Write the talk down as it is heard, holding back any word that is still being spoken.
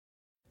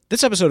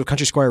This episode of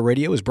Country Squire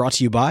Radio is brought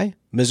to you by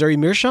Missouri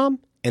Meerschaum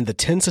and the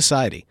Tin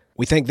Society.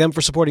 We thank them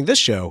for supporting this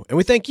show, and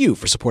we thank you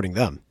for supporting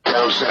them.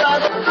 You're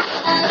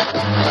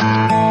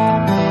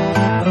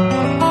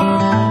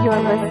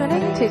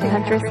listening to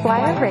Country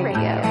Squire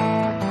Radio.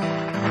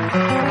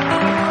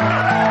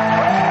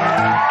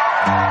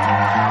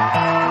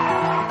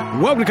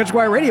 Welcome to Country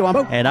Squire Radio. I'm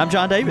Bo. And I'm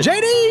John David.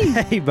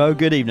 JD! Hey, Bo.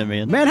 Good evening,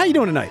 man. Man, how you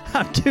doing tonight?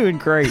 I'm doing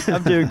great.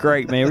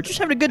 man. We're just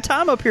having a good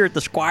time up here at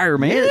the Squire,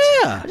 man.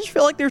 Yeah. I just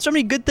feel like there's so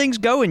many good things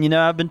going. You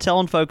know, I've been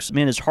telling folks,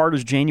 man, as hard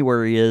as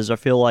January is, I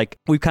feel like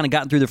we've kind of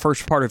gotten through the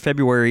first part of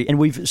February and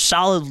we've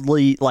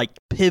solidly,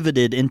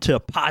 pivoted into a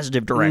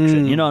positive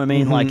direction. You know what I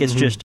mean? It's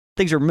just...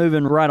 things are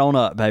moving right on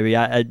up, baby.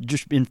 I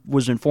just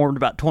was informed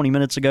about 20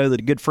 minutes ago that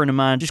a good friend of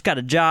mine just got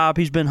a job.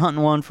 He's been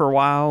hunting one for a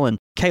while. And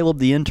Caleb,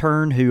 the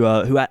intern, who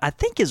I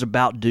think is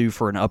about due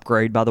for an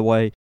upgrade, by the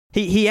way,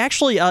 he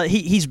actually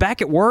he's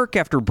back at work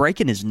after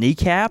breaking his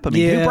kneecap. I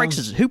mean,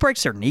 who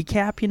breaks their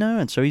kneecap, you know?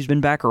 And so he's been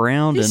back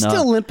around. He's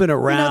still limping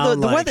around.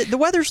 You know, the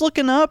weather's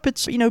looking up.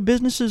 It's,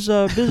 business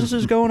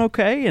is going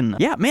okay. And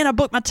yeah, man, I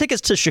booked my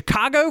tickets to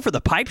Chicago for the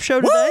pipe show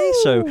today.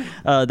 Woo!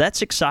 So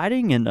that's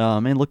exciting. And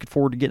man, looking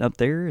forward to getting up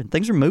there. And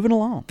things are moving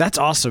along. That's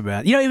awesome,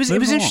 man. You know, it was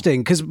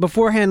interesting because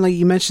beforehand,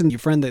 you mentioned your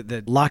friend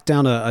that locked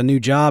down a new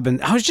job.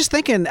 And I was just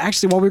thinking,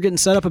 actually, while we were getting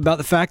set up, about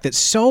the fact that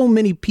so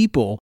many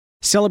people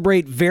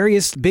celebrate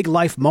various big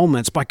life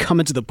moments by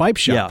coming to the pipe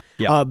shop.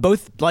 Yeah.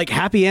 Both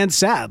happy and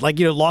sad.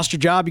 Lost your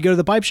job, you go to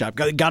the pipe shop.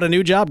 Got a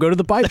new job, go to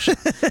the pipe shop.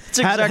 That's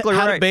exactly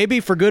right. Had a baby,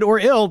 for good or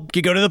ill,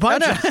 you go to the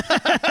pipe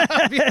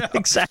shop.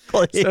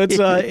 Exactly. So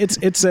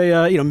it's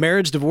a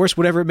marriage, divorce,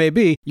 whatever it may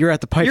be. You're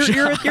at the pipe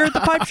shop. You're at the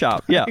pipe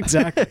shop. Yeah,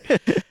 exactly.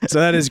 So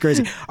that is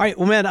crazy. All right,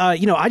 well, man,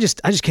 I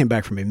just came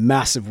back from a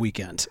massive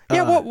weekend.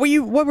 Yeah, what were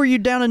you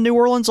down in New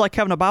Orleans,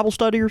 having a Bible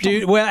study or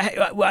something? Dude,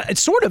 well,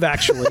 it's sort of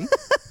actually.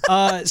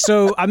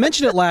 So I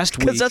mentioned it last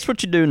week. Because that's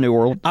what you do in New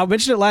Orleans. I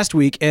mentioned it last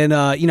week, and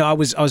I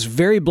was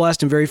very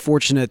blessed and very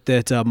fortunate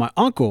that my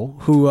uncle,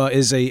 who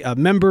is a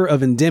member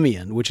of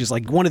Endymion, which is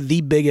one of the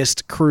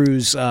biggest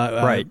cruise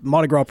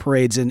Mardi Gras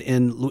parades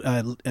in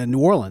New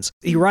Orleans.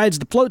 He rides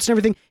the floats and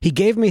everything. He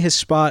gave me his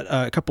spot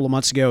a couple of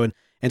months ago,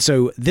 and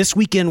so this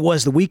weekend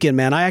was the weekend,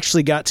 man. I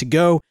actually got to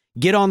go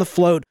get on the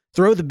float,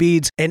 throw the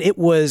beads, and it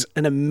was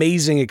an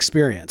amazing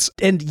experience.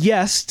 And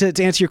yes, to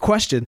answer your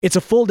question, it's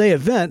a full day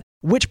event,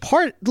 which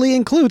partly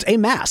includes a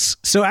mass.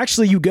 So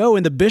actually you go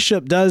and the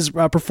bishop does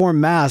perform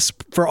mass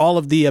for all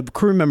of the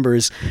crew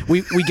members.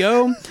 We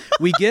go,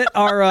 we get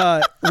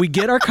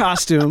our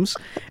costumes,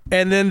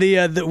 and then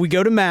we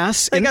go to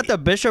mass. They got the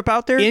bishop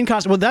out there? In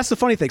costume. Well, that's the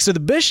funny thing. So the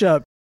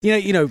bishop,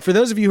 for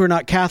those of you who are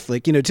not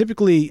Catholic,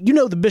 typically,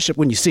 the bishop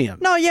when you see him.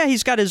 No, yeah,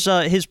 he's got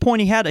his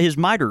pointy hat, his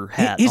mitre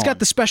hat. He's got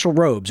the special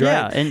robes,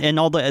 right? Yeah, and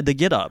all the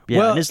get up.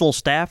 Yeah, and his little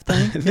staff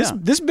thing.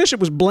 This bishop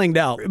was blinged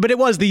out, but it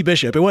was the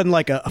bishop. It wasn't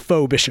like a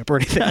faux bishop or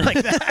anything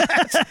like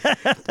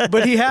that.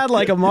 But he had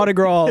a Mardi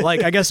Gras,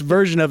 I guess,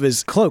 version of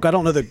his cloak. I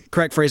don't know the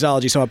correct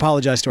phraseology, so I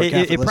apologize to our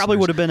Catholic listeners. It probably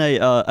would have been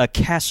a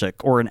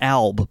cassock or an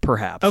alb,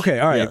 perhaps. Okay,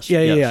 all right. Yes,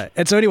 yeah.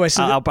 And so anyway,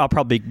 I'll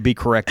probably be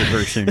corrected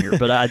very soon here,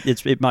 but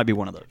it might be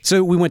one of those.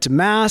 So we went to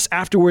mass.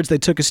 Afterwards, they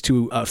took us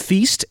to a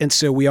feast, and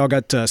so we all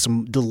got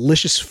some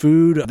delicious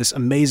food, this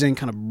amazing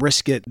kind of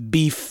brisket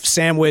beef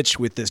sandwich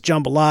with this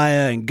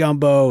jambalaya and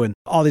gumbo and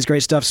all these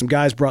great stuff. Some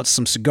guys brought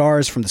some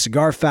cigars from the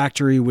cigar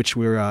factory, which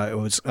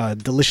was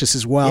delicious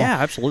as well. Yeah,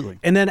 absolutely.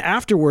 And then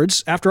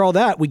afterwards, after all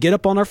that, we get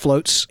up on our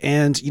floats,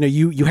 and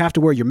you have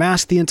to wear your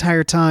mask the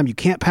entire time. You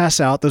can't pass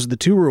out. Those are the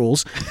two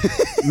rules.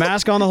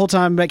 Mask on the whole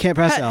time, but can't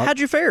pass out. How'd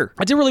you fare?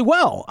 I did really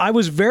well.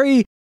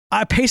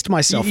 I paced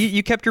myself.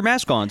 You kept your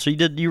mask on, so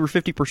you were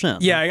 50%.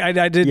 Yeah,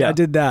 I did. Yeah. I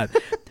did that.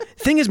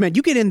 Thing is, man,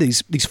 you get in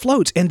these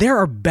floats, and there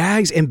are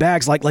bags and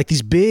bags like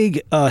these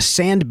big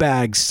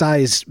sandbag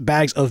size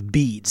bags of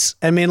beads.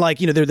 I mean,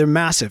 they're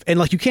massive, and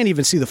you can't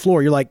even see the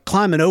floor. You're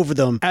climbing over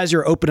them as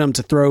you're opening them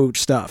to throw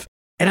stuff.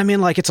 And I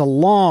mean, it's a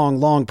long,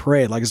 long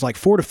parade. It's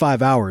 4 to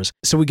 5 hours.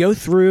 So we go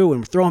through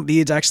and we're throwing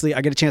beads. Actually, I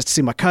get a chance to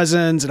see my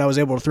cousins, and I was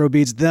able to throw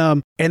beads at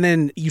them. And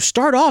then you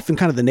start off in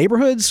kind of the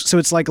neighborhoods. So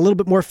it's a little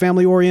bit more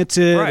family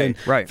oriented and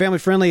family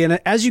friendly. And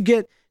as you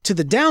get to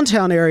the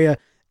downtown area,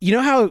 you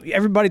know how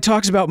everybody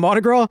talks about Mardi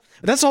Gras?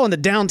 That's all in the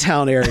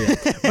downtown area.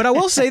 But I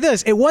will say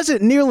this, it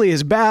wasn't nearly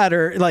as bad,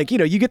 or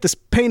you get this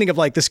painting of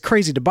this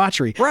crazy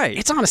debauchery. Right.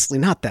 It's honestly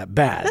not that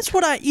bad. That's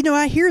what I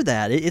hear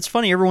that. It's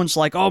funny. Everyone's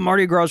like, oh,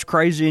 Mardi Gras is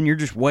crazy, and you're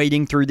just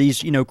wading through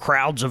these,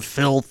 crowds of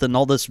filth and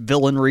all this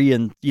villainy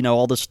and,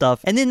 all this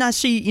stuff. And then I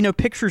see,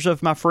 pictures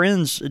of my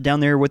friends down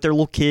there with their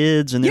little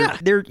kids, and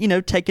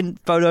they're taking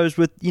photos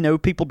with,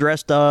 people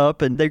dressed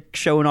up, and they're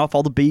showing off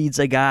all the beads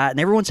they got, and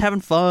everyone's having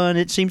fun.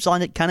 It seems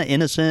kind of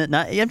innocent. And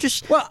I'm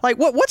just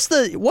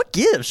what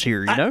gives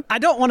here? I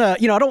don't want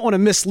to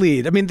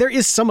mislead. I mean, there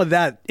is some of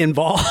that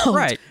involved,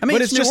 right? I mean,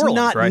 but it's just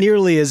not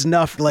nearly as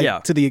enough,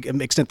 to the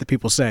extent that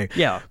people say.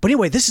 Yeah. But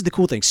anyway, this is the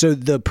cool thing. So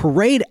the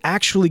parade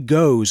actually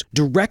goes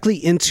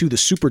directly into the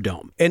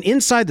Superdome, and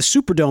inside the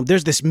Superdome,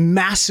 there's this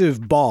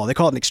massive ball. They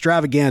call it an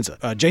extravaganza.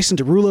 Jason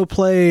Derulo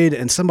played,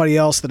 and somebody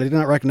else that I did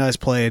not recognize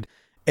played.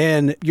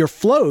 and your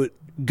float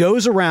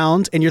goes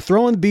around and you're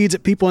throwing beads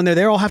at people in there.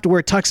 They all have to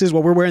wear tuxes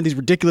while we're wearing these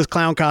ridiculous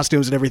clown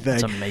costumes and everything.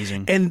 That's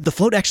amazing. And the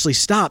float actually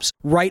stops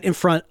right in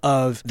front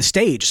of the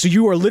stage. So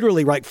you are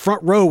literally right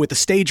front row with the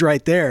stage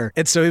right there.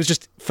 And so it was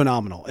just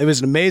phenomenal. It was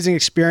an amazing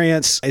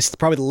experience. It's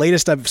probably the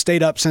latest I've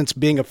stayed up since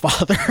being a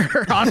father,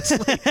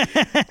 honestly.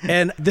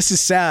 And this is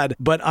sad,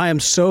 but I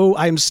am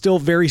still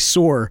very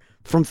sore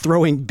from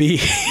throwing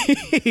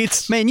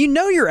beads. Man, you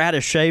know you're out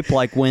of shape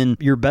like when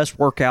your best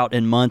workout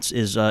in months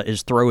is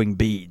throwing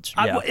beads.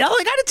 Yeah. I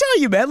gotta tell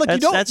you, man. Look,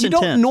 you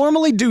don't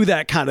normally do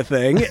that kind of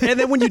thing, and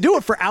then when you do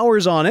it for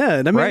hours on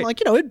end, I mean, right.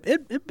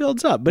 it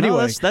builds up. But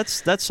anyway,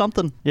 that's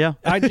something. Yeah.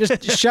 I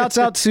just shouts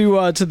out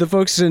to the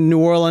folks in New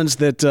Orleans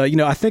that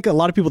I think a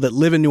lot of people that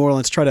live in New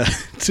Orleans try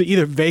to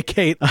either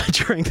vacate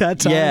during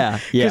that time. Yeah.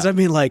 Because I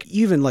mean, like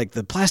even like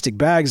the plastic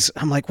bags,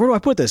 I'm like, where do I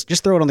put this?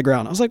 Just throw it on the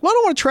ground. I was like, well, I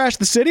don't want to trash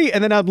the city,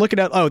 and then I'm looking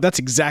at, oh, that's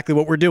exactly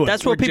what we're doing.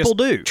 That's what people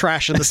do.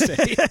 Trashing the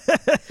city.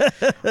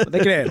 They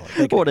can handle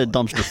it. What a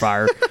dumpster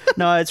fire.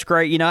 No, it's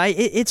great.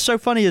 It's so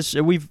funny as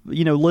we've,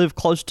 lived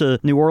close to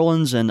New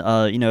Orleans and,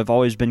 I've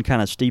always been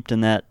kind of steeped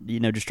in that,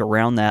 just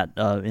around that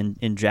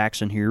in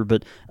Jackson here.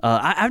 But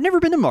I've never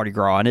been to Mardi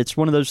Gras, and it's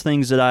one of those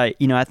things that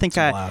I think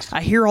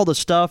I hear all the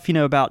stuff,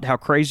 about how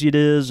crazy it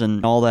is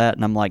and all that.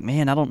 And I'm like,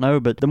 man, I don't know.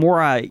 But the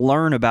more I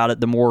learn about it,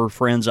 the more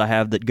friends I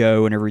have that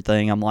go and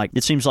everything. I'm like,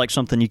 it seems like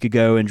something you could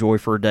go enjoy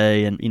for a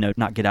day and,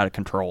 not get out of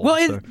control.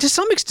 Well, to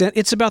some extent,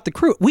 it's about the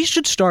crew. We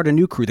should start a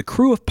new crew, the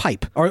crew of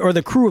pipe or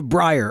the crew of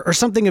Briar or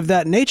something of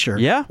that nature.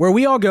 Yeah. Where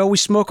we all go, we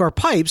smoke our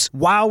pipes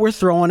while we're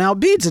throwing out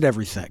beads at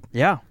everything.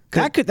 Yeah.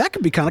 That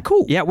could be kind of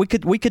cool. Yeah, we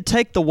could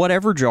take the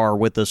whatever jar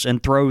with us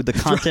and throw the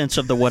contents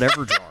of the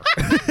whatever jar.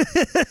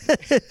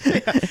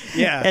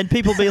 Yeah. And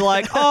people be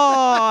like, "Oh,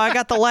 I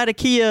got the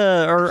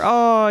Latakia," or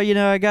 "Oh,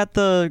 I got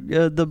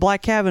the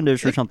Black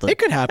Cavendish," or something. It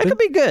could happen. That could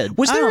be good.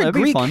 Was there a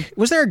Greek? Fun.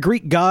 Was there a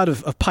Greek god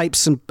of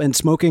pipes and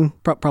smoking?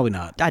 Probably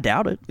not. I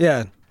doubt it.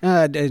 Yeah.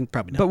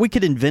 Probably not. But we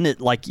could invent it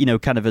like,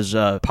 kind of as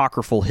a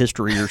apocryphal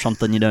history or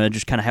something, and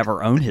just kind of have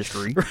our own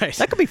history. Right.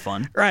 That could be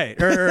fun. Right.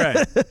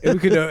 We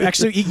could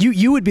actually,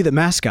 you would be the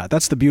mascot.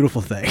 That's the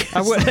beautiful thing.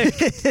 I would.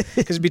 Because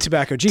it'd be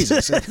Tobacco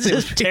Jesus.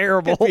 It's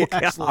terrible.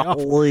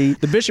 Golly.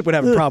 The bishop would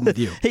have a problem with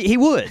you. He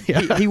would.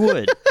 Yeah. He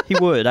would. He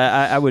would.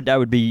 I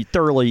would be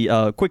thoroughly,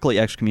 quickly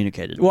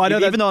excommunicated. Well, I know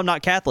even though I'm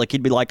not Catholic,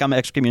 he'd be like, I'm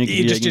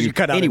excommunicated. You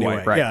cut out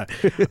anyway. Right. Yeah.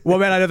 Well,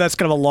 man, I know that's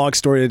kind of a long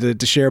story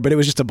to share, but it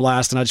was just a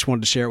blast, and I just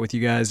wanted to share it with you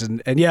guys.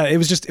 And yeah, it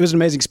was an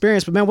amazing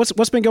experience. But man,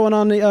 what's been going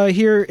on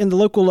here in the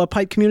local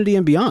pipe community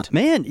and beyond?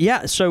 Man,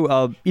 yeah.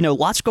 So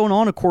lots going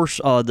on. Of course,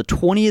 the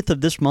 20th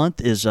of this month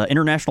is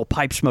International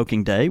Pipe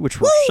Smoking Day, which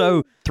we're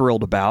so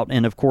thrilled about.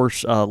 And of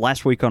course,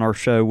 last week on our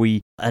show,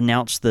 we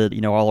announced that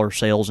all our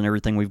sales and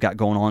everything we've got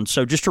going on.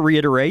 So just to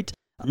reiterate,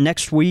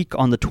 next week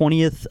on the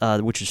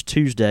 20th, which is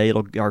Tuesday,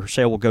 our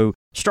sale will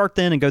start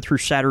then and go through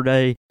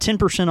Saturday.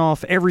 10%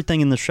 off everything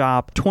in the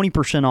shop,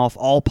 20% off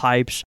all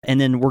pipes, and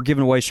then we're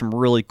giving away some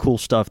really cool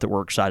stuff that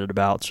we're excited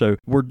about. So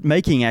we're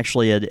making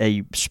actually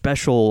a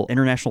special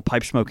International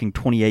Pipe Smoking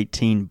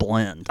 2018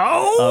 blend,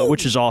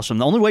 which is awesome.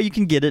 The only way you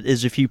can get it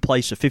is if you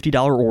place a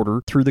 $50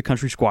 order through the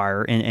Country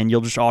Squire, and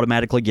you'll just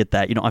automatically get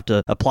that. You don't have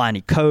to apply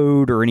any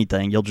code or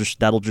anything.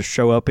 That'll just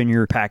show up in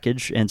your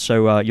package, and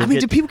so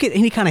do people get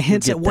any kind of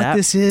hints at what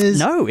this is?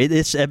 No,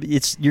 it's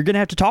you're gonna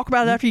have to talk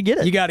about it after you get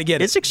it. You got to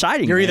get it. It's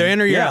exciting. You're either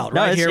in or you're out.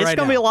 It's going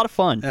to be a lot of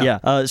fun.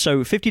 Yeah.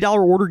 So $50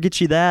 order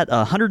gets you that.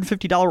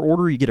 $150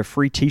 order, you get a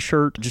free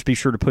T-shirt. Just be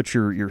sure to put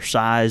your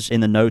size in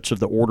the notes of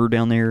the order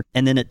down there.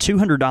 And then at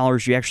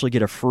 $200, you actually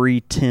get a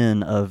free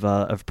tin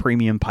of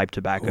premium pipe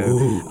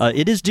tobacco.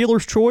 It is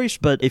dealer's choice,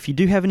 but if you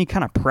do have any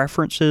kind of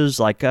preferences,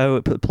 like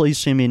please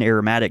send me an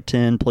aromatic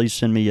tin, please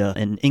send me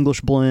an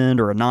English blend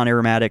or a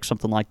non-aromatic,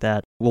 something like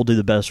that. We'll do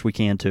the best we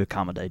can to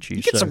accommodate you.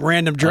 You get some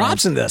random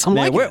drops in this.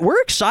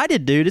 We're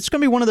excited, dude. It's going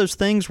to be one of those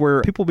things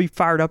where people will be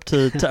fired up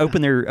to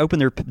open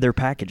their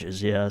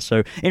packages. Yeah.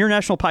 So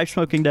International Pipe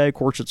Smoking Day, of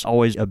course, it's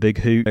always a big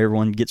hoot.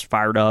 Everyone gets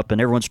fired up and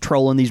everyone's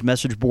trolling these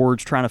message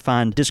boards trying to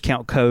find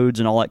discount codes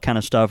and all that kind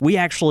of stuff. We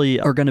actually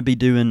are going to be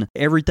doing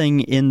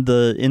everything in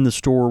the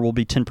store will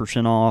be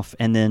 10% off,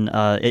 and then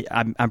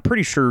I'm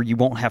pretty sure you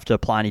won't have to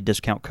apply any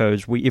discount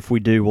codes. If we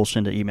do, we'll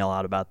send an email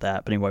out about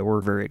that. But anyway,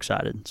 we're very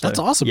excited. So, that's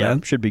awesome, yeah,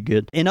 man. Should be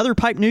good. In other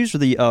pipe news,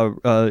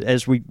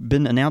 as we've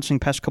been announcing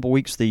past couple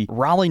weeks, the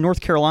Raleigh,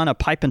 North Carolina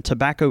Pipe and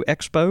Tobacco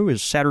Expo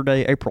is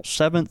Saturday, April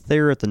 7th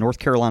there at the North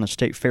Carolina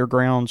State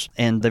Fairgrounds,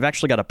 and they've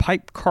actually got a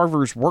pipe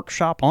carver's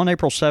workshop on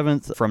April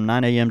 7th from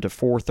 9 a.m. to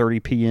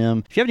 4:30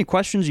 p.m. If you have any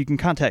questions, you can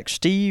contact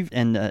Steve,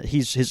 and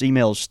his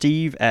email is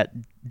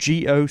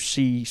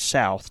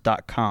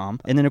steve@gocsouth.com.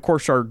 And then, of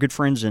course, our good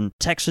friends in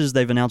Texas,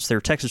 they've announced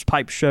their Texas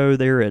Pipe Show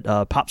there at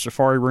Pop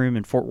Safari Room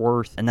in Fort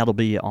Worth, and that'll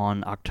be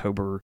on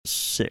October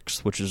 6th,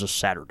 which is a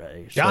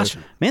Saturday. Gotcha.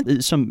 So,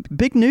 man, some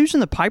big news in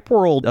the pipe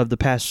world of the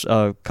past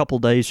couple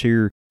days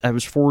here. I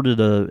was forwarded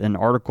an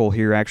article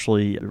here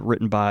actually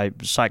written by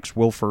Sykes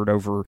Wilford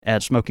over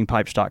at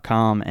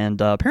smokingpipes.com,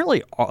 and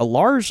apparently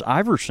Lars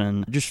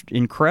Iverson, just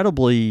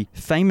incredibly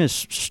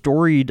famous,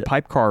 storied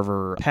pipe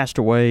carver, passed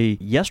away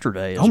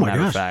yesterday, as a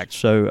matter of fact.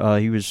 So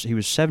he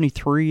was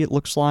 73, it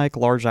looks like.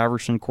 Lars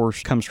Iverson, of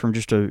course, comes from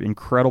just an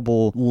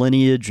incredible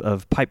lineage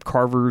of pipe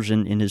carvers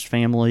in his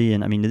family,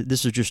 and I mean,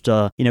 this is just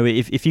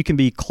if you can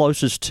be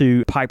closest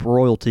to pipe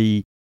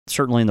royalty,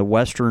 certainly in the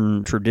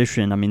Western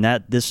tradition, I mean,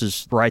 this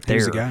is right there.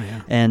 He's the guy,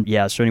 yeah. And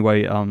yeah, so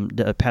anyway,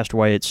 passed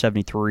away at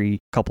 73 a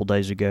couple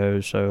days ago.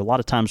 So a lot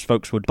of times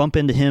folks would bump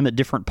into him at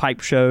different pipe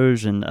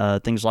shows and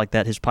things like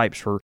that. His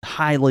pipes are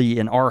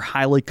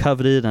highly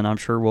coveted, and I'm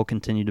sure will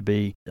continue to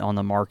be on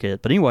the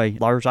market. But anyway,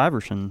 Lars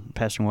Iverson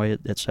passing away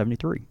at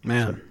 73.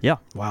 Man. So, yeah.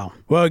 Wow.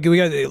 Well, we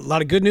got a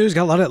lot of good news,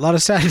 got a lot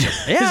of sad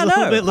news. Yeah, I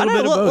know. A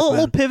little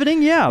bit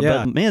pivoting, yeah.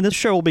 But man, this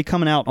show will be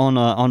coming out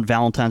on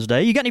Valentine's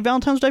Day. You got any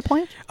Valentine's Day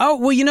plans? Oh,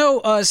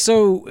 well,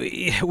 so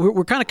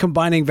we're kind of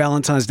combining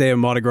Valentine's Day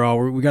and Mardi Gras.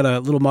 We got a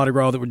little Mardi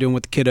Gras that we're doing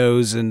with the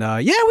kiddos, and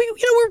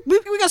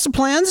we got some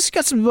plans.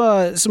 Got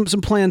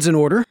some plans in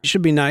order. It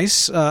should be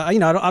nice. I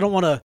don't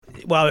want to.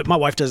 Well, my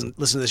wife doesn't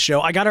listen to this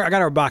show. I got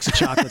her a box of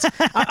chocolates.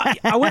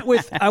 I went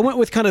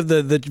with kind of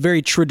the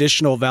very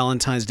traditional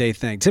Valentine's Day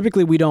thing.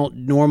 Typically, we don't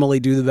normally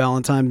do the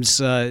Valentine's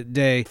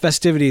Day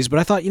festivities, but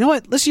I thought, you know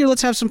what, this year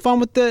let's have some fun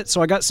with it.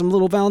 So I got some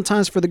little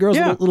Valentines for the girls,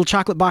 little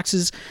chocolate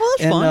boxes. Well,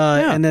 that's fun.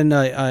 And then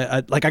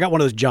I got one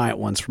of those giant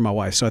ones for my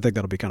wife. So I think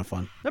that'll be kind of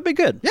fun. That'd be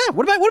good. Yeah.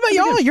 What about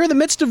y'all? You're in the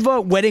midst of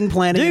wedding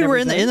planning. Dude, we're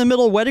in the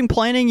middle of wedding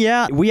planning.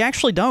 Yeah, we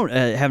actually don't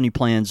have any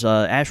plans.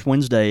 Ash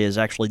Wednesday is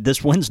actually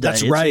this Wednesday.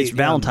 That's right. It's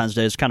Valentine's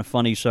Day. It's kind of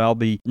funny. So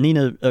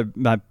Nina,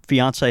 my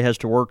fiance, has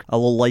to work a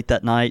little late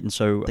that night, and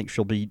so I think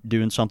she'll be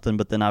doing something.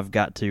 But then I've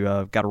got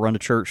to run to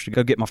church to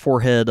go get my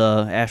forehead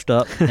ashed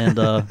up.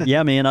 And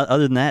yeah, man.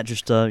 Other than that,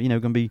 just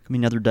gonna be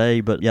another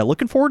day. But yeah,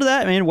 looking forward to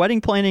that, man.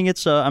 Wedding planning.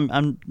 It's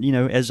I'm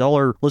as all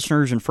our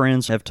listeners and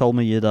friends have told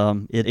me,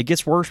 it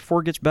gets worse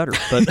before it gets better.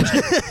 But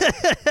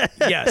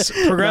yes,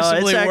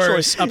 progressively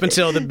worse up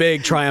until the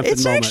big triumphant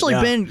moment. It's actually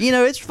been,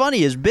 it's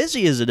funny, as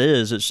busy as it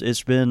is.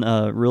 It's been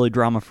really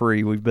drama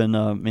free. We've been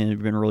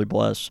really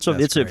blessed. So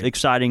it's an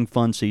exciting,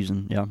 fun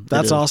season. Yeah,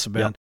 that's awesome,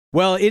 man. Yeah.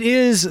 Well, it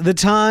is the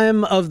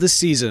time of the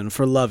season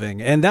for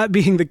loving, and that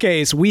being the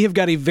case, we have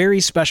got a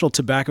very special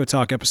Tobacco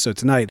Talk episode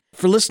tonight.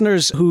 For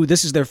listeners who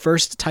this is their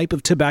first type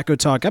of Tobacco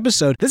Talk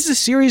episode, this is a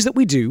series that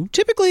we do,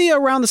 typically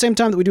around the same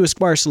time that we do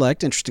Esquire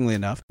Select, interestingly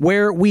enough,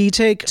 where we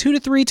take 2 to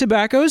 3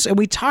 tobaccos and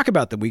we talk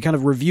about them. We kind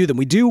of review them.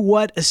 We do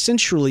what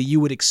essentially you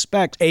would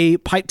expect a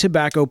pipe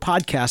tobacco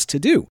podcast to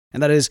do,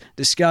 and that is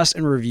discuss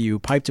and review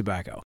pipe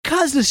tobacco.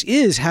 Because this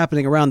is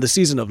happening around the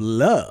season of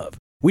love,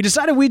 we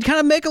decided we'd kind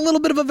of make a little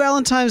bit of a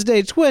Valentine's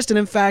Day twist and,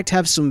 in fact,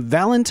 have some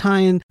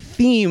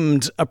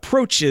Valentine-themed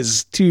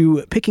approaches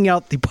to picking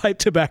out the pipe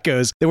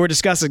tobaccos that we're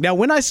discussing. Now,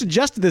 when I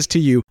suggested this to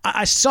you,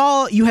 I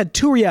saw you had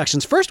 2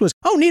 reactions. First was,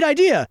 oh, neat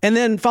idea. And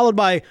then followed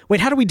by, wait,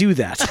 how do we do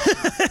that?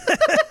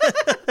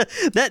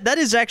 That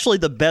is actually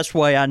the best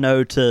way I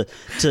know to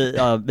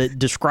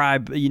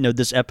describe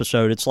this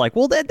episode. It's like,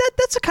 well,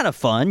 that's a kind of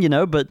fun,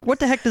 but what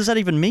the heck does that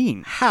even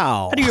mean?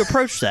 How do you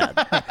approach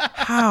that?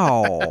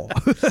 How?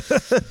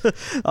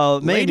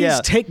 Ladies,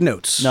 take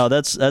notes. No,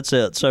 that's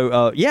it. So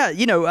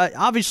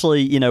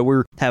obviously,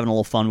 we're having a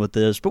little fun with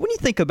this. But when you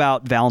think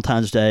about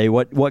Valentine's Day,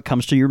 what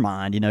comes to your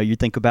mind? You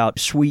think about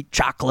sweet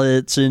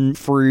chocolates and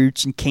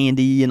fruits and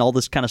candy and all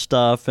this kind of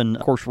stuff, and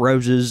of course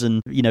roses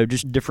and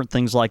just different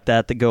things like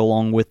that go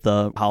along with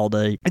the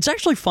holiday. It's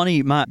actually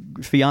funny. My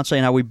fiance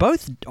and I, we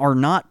both are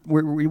not.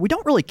 We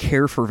don't really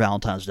care for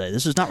Valentine's Day.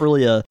 This is not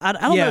really a. I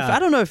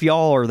don't know if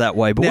y'all are that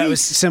way, but it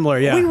was similar.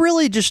 Yeah, we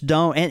really just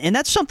don't, and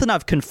that's something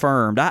I've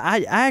confirmed.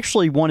 I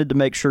actually wanted to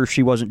make sure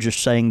she wasn't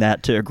just saying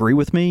that to agree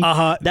with me.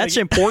 That's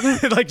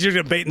important. Like you're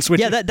gonna bait and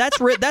switch. Yeah, that's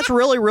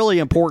really, really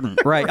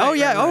important. Right. Oh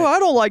yeah. Right. Oh, I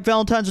don't like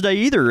Valentine's Day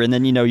either. And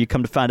then you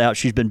come to find out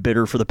she's been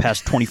bitter for the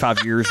past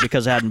 25 years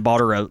because I hadn't bought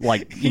her a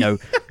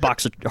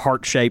box of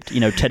heart-shaped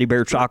teddy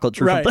bear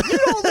chocolates or something. You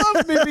don't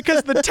love me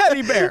because the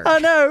teddy bear. I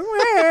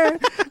know.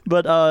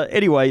 But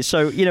anyway,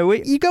 so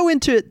you go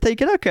into it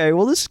thinking, okay,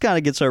 well, this kind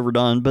of gets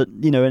overdone, but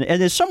and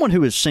as someone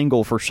who is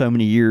single for so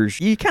many years,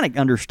 you kind of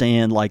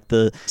understand like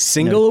the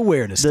Single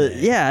Awareness Day.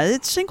 Yeah,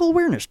 it's Single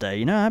Awareness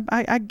Day.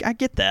 I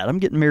get that. I'm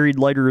getting married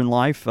later in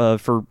life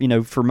for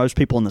most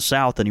people in the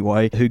South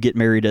anyway, who get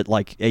married at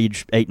like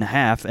age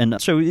 8.5,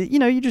 and so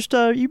you just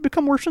you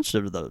become more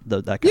sensitive to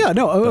that kind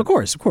of thing. Of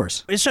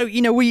course. So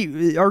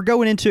we are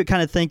going into it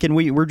kind of thinking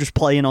we're just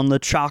playing on the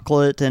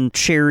chocolate and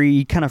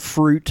cherry kind of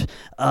fruit,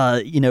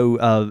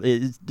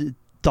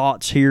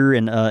 thoughts here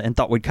and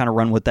thought we'd kind of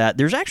run with that.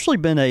 There's actually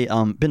been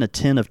a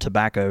tin of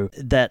tobacco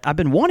that I've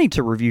been wanting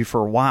to review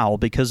for a while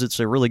because it's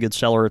a really good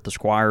seller at the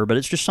Squire, but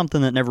it's just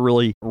something that never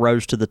really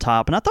rose to the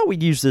top. And I thought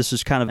we'd use this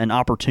as kind of an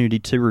opportunity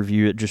to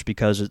review it just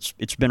because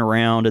it's been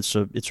around. It's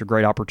a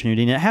great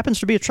opportunity, and it happens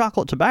to be a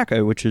chocolate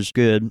tobacco, which is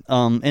good.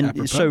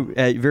 Apropos. So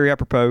very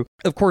apropos.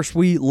 Of course,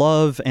 we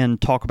love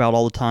and talk about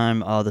all the time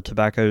the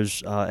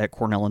tobaccos at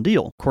Cornell and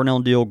Deal. Cornell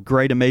and Deal,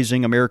 great,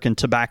 amazing American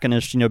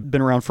tobacconist.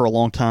 Been around for a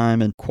long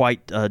time, and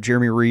quite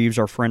Jeremy Reeves,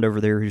 our friend over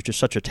there, who's just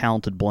such a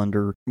talented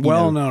blender.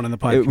 Well known in the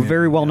pipe community.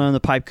 Very well known in the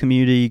pipe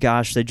community.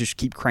 Gosh, they just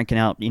keep cranking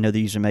out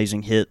these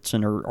amazing hits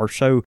and are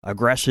so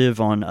aggressive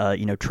on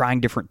trying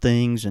different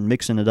things and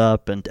mixing it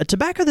up. And a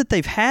tobacco that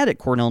they've had at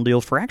Cornell and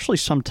Deal for actually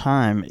some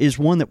time is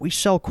one that we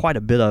sell quite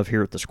a bit of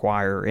here at the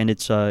Squire, and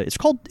it's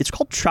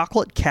called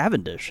Chocolate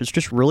Cavendish. It's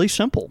just really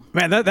simple.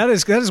 Man, that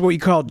is what you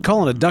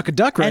calling a duck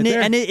right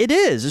there. And it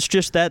is. It's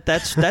just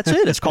that's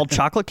it. It's called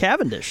Chocolate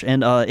Cavendish,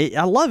 and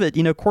I love it.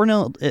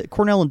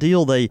 Cornell and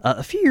Deal, they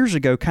a few years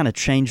ago kind of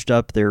changed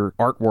up their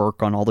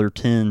artwork on all their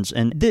tins,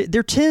 and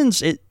their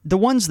tins, the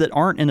ones that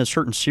aren't in a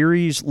certain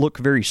series look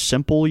very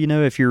simple.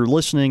 If you're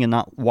listening and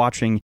not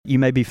watching, you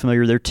may be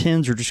familiar. Their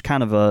tins are just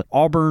kind of a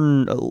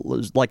auburn,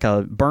 like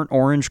a burnt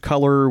orange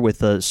color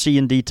with a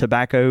C&D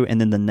tobacco and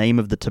then the name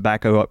of the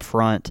tobacco up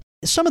front.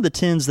 Some of the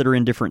tins that are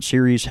in different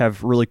series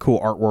have really cool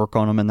artwork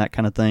on them and that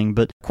kind of thing.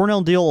 But Cornell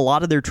and Deal, a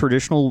lot of their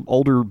traditional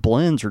older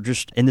blends are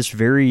just in this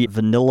very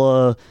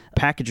vanilla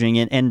packaging.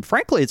 And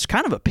frankly, it's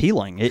kind of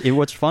appealing.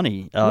 What's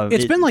funny,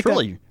 it's been like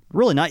really,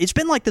 really nice. It's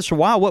been like this a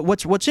while.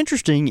 What's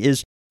interesting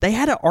is they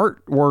had an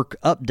artwork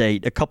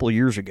update a couple of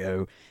years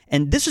ago,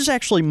 and this is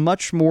actually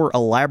much more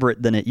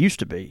elaborate than it used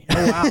to be.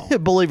 Oh, wow.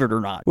 Believe it or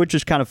not, which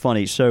is kind of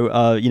funny. So,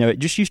 it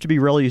just used to be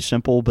really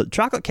simple, but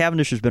Chocolate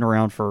Cavendish has been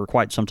around for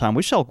quite some time.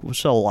 We sell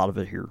a lot of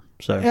it here.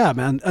 So yeah,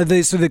 man.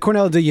 So the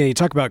Cornell, you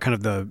talk about kind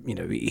of the,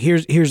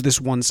 here's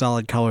this one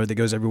solid color that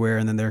goes everywhere,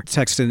 and then their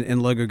text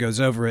and logo goes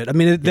over it. I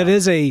mean, that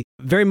is a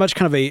very much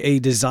kind of a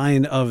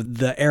design of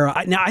the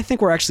era. Now, I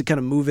think we're actually kind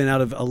of moving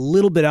a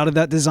little bit out of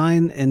that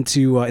design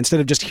into instead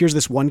of just here's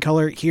this one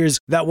color, here's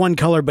that one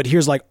color, but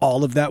here's like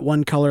all of that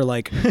one color,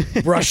 like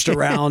brushed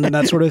around and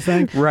that sort of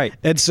thing. Right.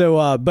 And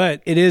so,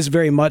 but it is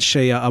very much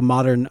a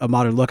modern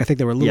look. I think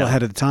they were a little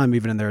ahead of the time,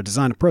 even in their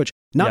design approach.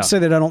 Not to say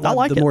that I don't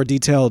like the more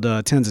detailed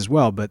tins as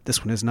well, but this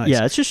one is nice.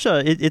 Yeah, it's just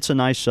it's a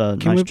nice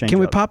change. Can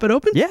we pop it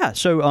open? Yeah.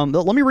 So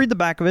let me read the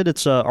back of it.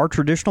 It's our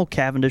traditional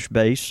Cavendish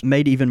base,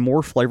 made even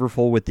more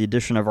flavorful with the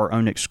addition of our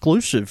own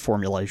exclusive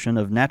formulation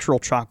of natural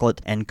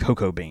chocolate and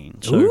cocoa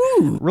beans. So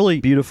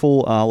really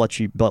beautiful. I'll let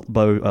you,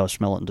 Bo,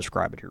 smell it and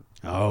describe it here.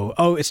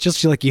 Oh! It's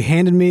just like you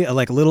handed me a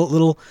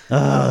little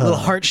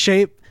heart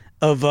shape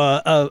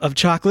of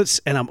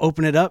chocolates, and I'm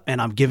opening it up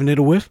and I'm giving it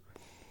a whiff.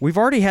 We've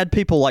already had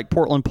people like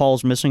Portland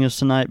Paul's missing us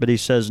tonight, but he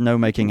says no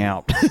making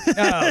out.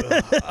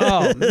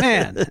 oh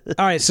man!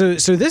 All right, so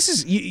this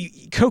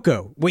is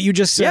cocoa. What you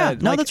just said. Yeah,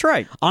 no, that's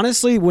right.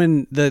 Honestly,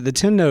 when the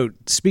tin note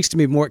speaks to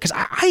me more, because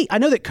I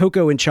know that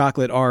cocoa and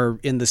chocolate are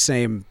in the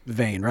same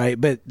vein, right?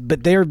 But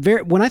they're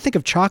very. When I think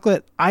of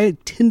chocolate, I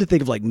tend to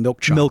think of like milk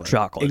chocolate. Milk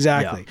chocolate,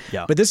 exactly.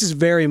 Yeah. But this is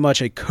very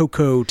much a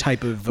cocoa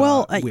type of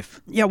whiff.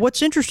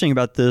 What's interesting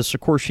about this, of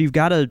course, you've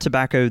got a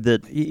tobacco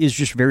that is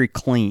just very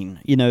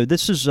clean.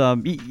 This is a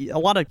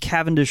lot of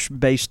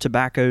Cavendish-based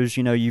tobaccos.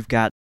 You've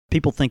got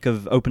people think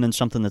of opening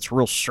something that's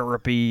real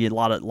syrupy,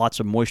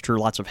 lots of moisture,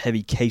 lots of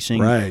heavy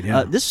casing. Right.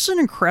 Yeah. This is an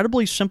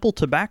incredibly simple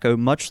tobacco,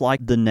 much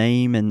like the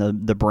name and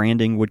the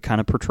branding would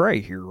kind of portray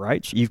here,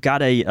 right? So you've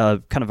got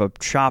a kind of a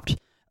chopped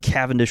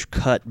Cavendish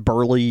cut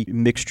burley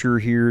mixture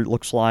here, it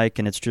looks like,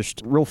 and it's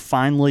just real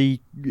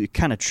finely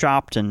kind of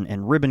chopped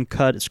and ribbon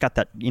cut. It's got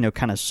that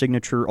kind of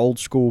signature old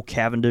school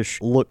Cavendish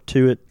look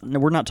to it. Now,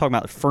 we're not talking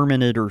about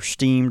fermented or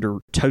steamed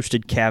or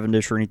toasted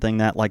Cavendish or anything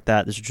like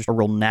that. This is just a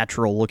real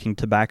natural looking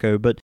tobacco.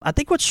 But I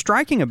think what's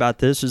striking about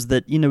this is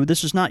that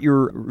this is not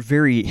your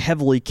very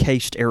heavily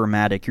cased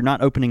aromatic. You're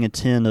not opening a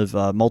tin of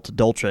Malta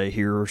Dolce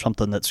here or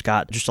something that's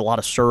got just a lot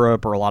of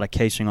syrup or a lot of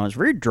casing on it. It's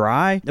very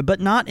dry, but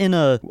not in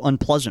a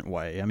unpleasant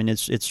way. I mean,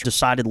 it's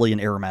decidedly an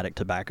aromatic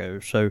tobacco.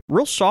 So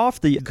real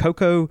soft. The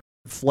cocoa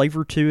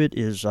flavor to it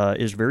is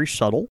very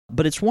subtle,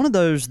 but it's one of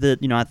those that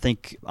I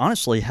think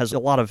honestly has a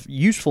lot of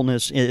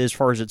usefulness as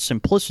far as its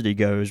simplicity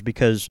goes,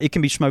 because it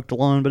can be smoked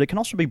alone, but it can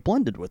also be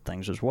blended with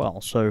things as well.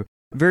 So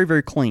very,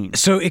 very clean.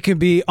 So it can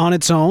be on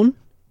its own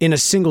in a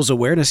singles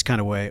awareness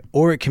kind of way,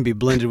 or it can be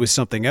blended with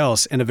something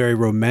else in a very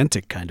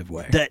romantic kind of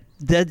way.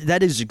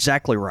 That is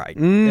exactly right.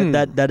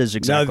 That is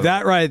exactly now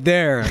that right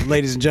there,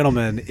 ladies and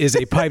gentlemen, is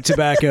a pipe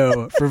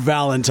tobacco for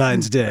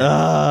Valentine's Day. You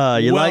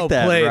well like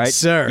that, played, right?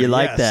 Sir. You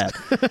like yes.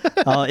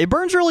 that. It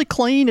burns really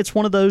clean. It's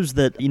one of those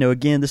that,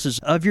 again, this is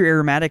of your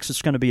aromatics,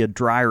 it's going to be a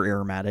drier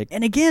aromatic.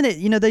 And again,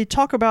 they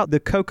talk about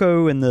the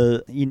cocoa and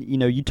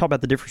you talk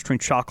about the difference between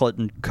chocolate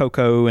and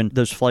cocoa and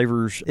those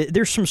flavors.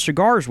 There's some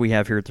cigars we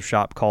have here at the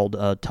shop called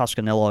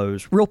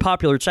Toscanellos. Real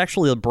popular. It's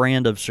actually a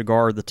brand of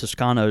cigar, the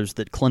Toscanos,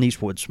 that Clint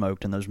Eastwood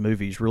smoked in those movies.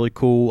 Really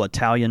cool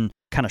Italian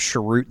kind of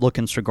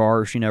cheroot-looking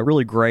cigars.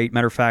 Really great.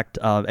 Matter of fact,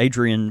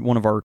 Adrian, one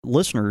of our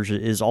listeners,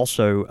 is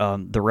also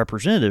the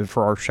representative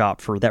for our shop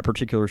for that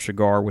particular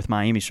cigar with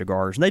Miami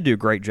Cigars, and they do a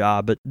great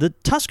job. But the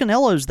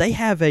Tuscanellos, they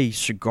have a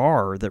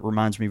cigar that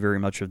reminds me very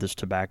much of this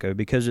tobacco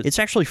because it's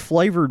actually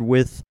flavored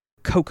with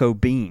cocoa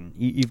bean.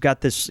 You've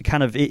got this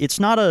kind of, it's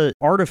not a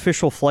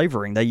artificial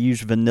flavoring. They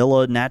use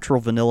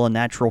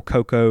natural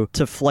cocoa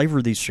to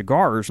flavor these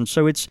cigars. And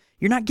so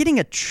you're not getting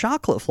a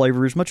chocolate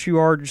flavor as much as you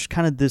are just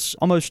kind of this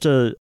almost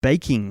a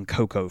baking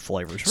cocoa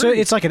flavor. So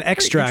it's like an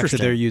extract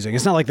that they're using.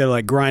 It's not like they're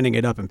like grinding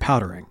it up and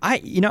powdering.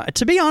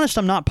 To be honest,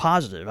 I'm not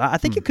positive. I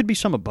think it could be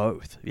some of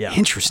both. Yeah.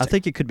 Interesting. I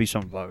think it could be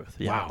some of both.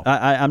 Yeah. Wow.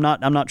 I'm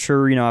not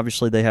sure,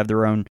 obviously they have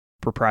their own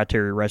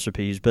proprietary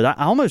recipes, but I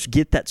almost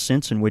get that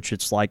sense in which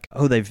it's like,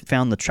 oh, they've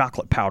found the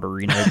chocolate powder,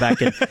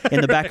 back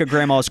in the back of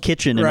Grandma's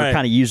kitchen, and we're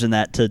kind of using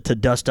that to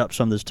dust up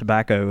some of this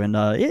tobacco, and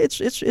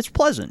it's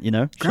pleasant,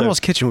 Grandma's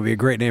kitchen would be a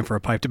great name for a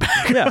pipe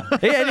tobacco.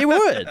 Yeah,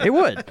 it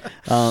would.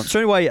 So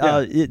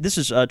anyway, this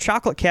is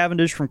Chocolate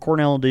Cavendish from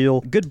Cornell and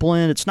Diehl. Good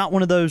blend. It's not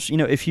one of those,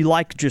 if you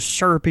like just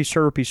syrupy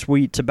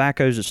sweet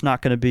tobaccos, it's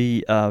not going to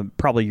be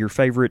probably your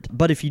favorite.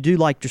 But if you do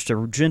like just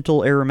a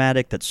gentle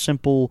aromatic that's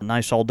simple,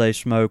 nice all day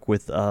smoke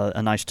with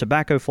a nice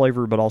tobacco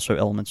flavor, but also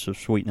elements of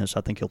sweetness,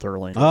 I think you'll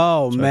thoroughly enjoy.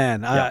 Oh, man.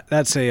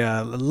 That's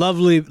a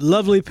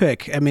lovely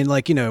pick. I mean,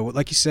 like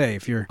you say,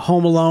 if you're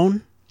home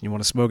alone, you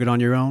want to smoke it on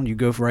your own, you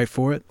go right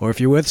for it. Or if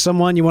you're with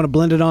someone, you want to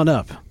blend it on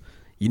up.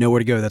 You know where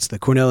to go. That's the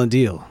Cornell and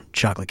Diehl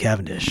Chocolate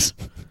Cavendish.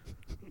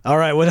 All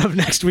right, what up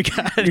next we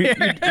got here?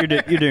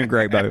 You're doing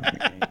great, Bo.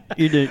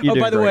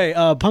 By the way,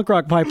 Punk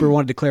Rock Piper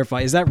wanted to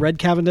clarify, is that red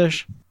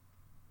Cavendish?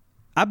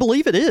 I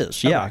believe it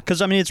is, yeah,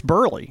 because it's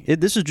burley.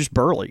 This is just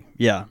burley,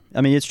 yeah.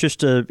 It's just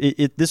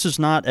this is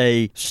not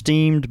a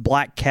steamed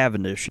black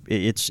Cavendish.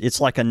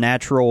 It's like a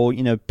natural.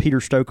 Peter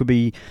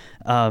Stokeby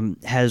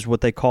has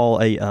what they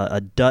call a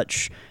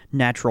Dutch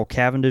natural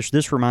Cavendish.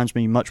 This reminds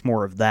me much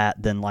more of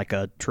that than like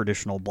a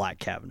traditional black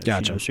Cavendish.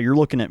 Gotcha. So you're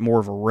looking at more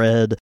of a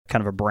red,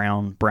 kind of a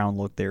brown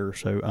look there.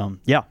 So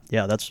yeah,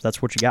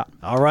 that's what you got.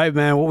 All right,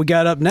 man. What we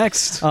got up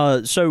next?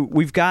 So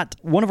we've got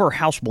one of our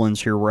house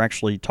blends here we're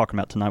actually talking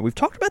about tonight. We've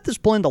talked about this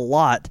blend a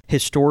lot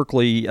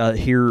historically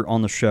here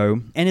on the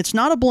show, and it's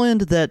not a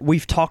blend that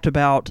we've talked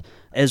about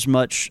as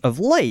much of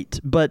late,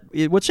 but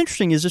what's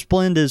interesting is this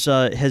blend has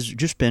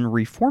just been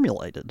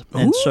reformulated,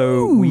 and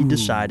so we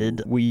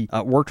decided, we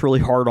worked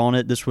really hard on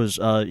it. This was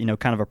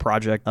kind of a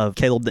project of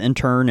Caleb the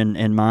intern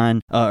and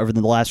mine over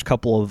the last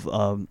couple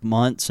of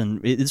months,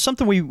 and it's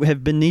something we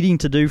have been needing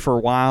to do for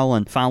a while,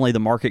 and finally the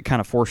market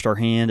kind of forced our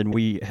hand, and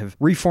we have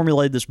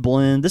reformulated this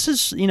blend. This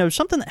is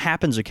something that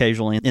happens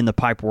occasionally in the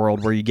pipe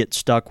world where you get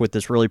stuck with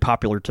this really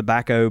popular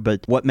tobacco,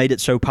 but what made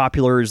it so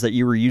popular is that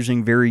you were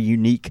using very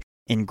unique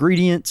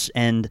ingredients,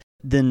 and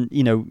then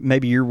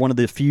maybe you're one of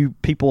the few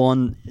people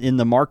in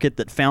the market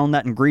that found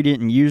that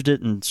ingredient and used it,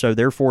 and so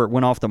therefore it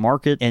went off the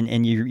market,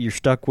 and you're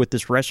stuck with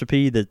this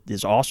recipe that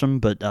is awesome,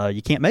 but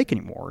you can't make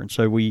anymore. And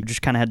so we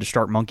just kind of had to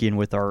start monkeying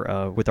with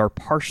our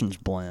Parsons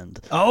blend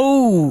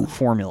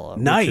formula.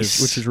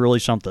 Nice, which is really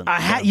something.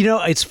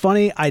 It's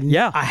funny.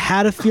 I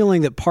had a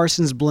feeling that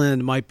Parsons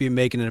blend might be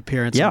making an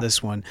appearance in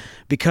this one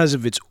because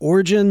of its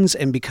origins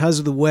and because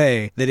of the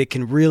way that it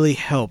can really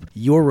help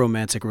your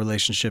romantic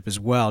relationship as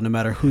well, no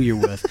matter who you're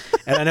with.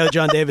 And I know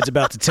John David's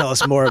about to tell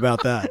us more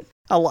about that.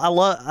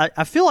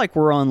 I feel like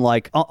we're on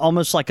like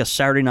almost like a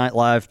Saturday Night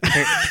Live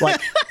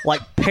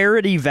like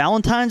parody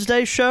Valentine's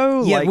Day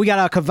show. Yeah, we got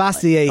our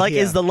Cavassier like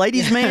here. Is the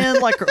ladies' man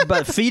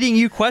but feeding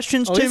you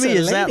questions to me?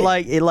 Is that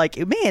like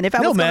man? If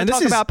I was going to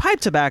talk about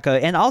pipe tobacco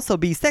and also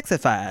be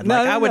sexified,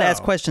 I would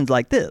ask questions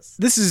like this.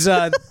 This is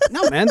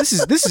no man. This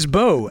is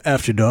Bo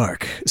After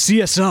Dark,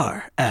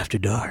 CSR After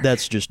Dark.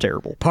 That's just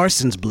terrible.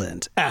 Parsons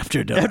blend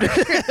After Dark.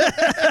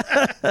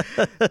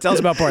 Tell us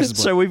about Parsons blend.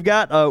 So we've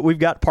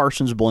got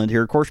Parsons blend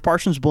here. Of course,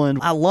 Parsons blend.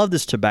 I love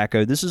this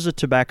tobacco. This is a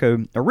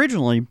tobacco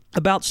originally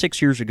about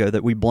 6 years ago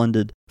that we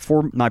blended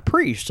for my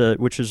priest,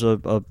 which is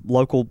a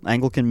local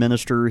Anglican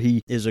minister.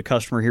 He is a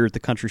customer here at the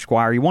Country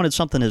Squire. He wanted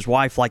something his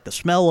wife liked the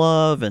smell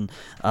of, and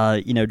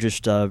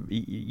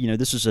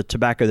this is a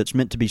tobacco that's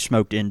meant to be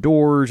smoked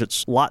indoors.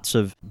 It's lots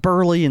of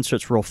burley, and so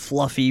it's real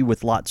fluffy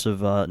with lots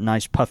of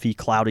nice puffy,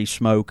 cloudy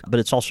smoke. But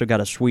it's also got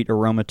a sweet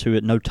aroma to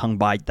it, no tongue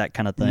bite, that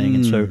kind of thing.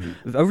 And so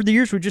over the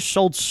years, we just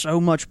sold so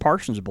much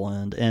Parsons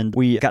blend, and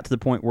we got to the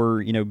point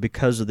where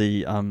because of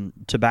the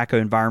tobacco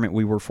environment,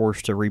 we were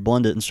forced to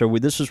reblend it. And so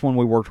this is one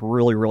we worked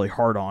really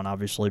hard on,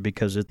 obviously,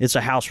 because it's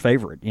a house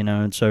favorite,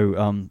 and so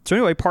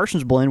anyway,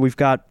 Parsons blend, we've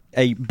got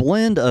a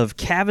blend of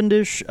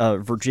Cavendish,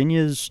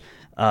 Virginias,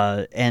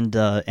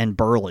 and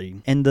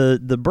burley, and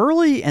the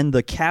burley and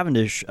the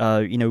Cavendish,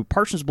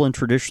 Parsons blend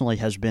traditionally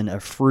has been a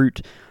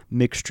fruit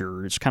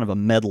mixture. It's kind of a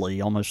medley,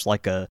 almost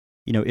like a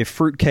if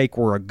fruitcake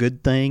were a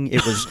good thing,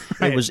 it was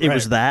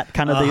that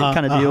kind of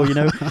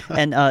deal,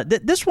 And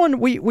this one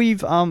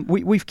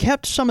we've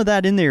kept some of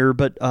that in there,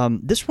 but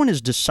this one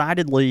is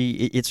decidedly,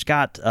 it's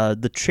got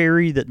the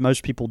cherry that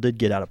most people did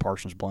get out of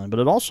Parsons blend,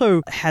 but it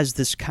also has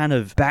this kind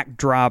of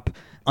backdrop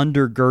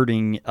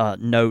undergirding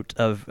note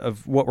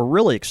of what we're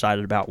really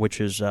excited about, which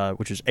is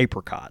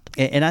apricot,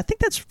 and I think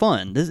that's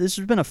fun. This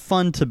has been a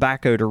fun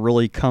tobacco to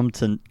really come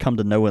to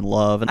know and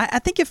love. And I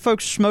think if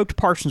folks smoked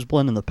Parsons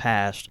Blend in the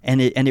past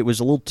and it was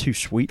a little too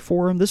sweet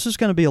for them, this is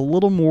going to be a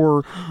little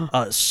more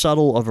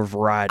subtle of a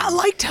variety. I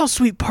liked how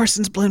sweet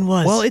Parsons Blend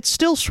was. Well, it's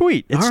still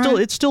sweet.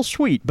 It's still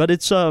sweet, but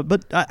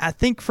I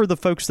think for the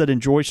folks that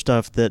enjoy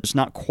stuff that's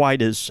not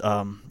quite as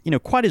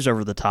quite as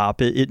over the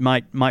top, it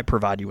might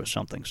provide you with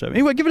something. So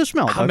anyway, give it a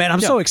smell. Oh, man,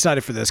 I'm so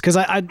excited for this because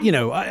I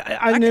knew.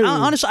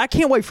 Honestly, I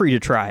can't wait for you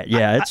to try it.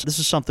 Yeah, this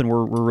is something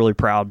we're really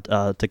proud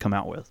to come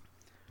out with.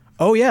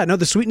 Oh yeah, no,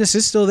 the sweetness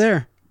is still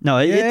there. No,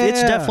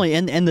 it's definitely,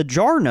 and the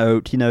jar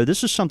note,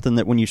 this is something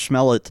that when you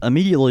smell it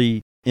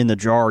immediately in the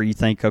jar, you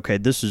think, okay,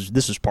 this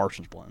is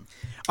Parsons Blend.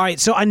 All right,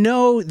 so I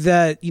know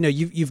that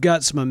you've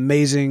got some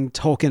amazing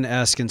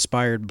Tolkien-esque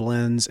inspired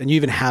blends, and you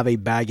even have a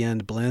bag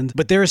end blend.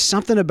 But there is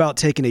something about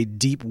taking a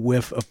deep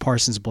whiff of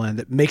Parsons Blend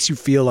that makes you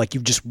feel like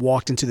you've just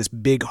walked into this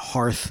big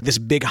hearth, this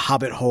big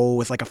hobbit hole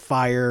with like a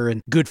fire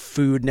and good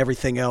food and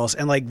everything else.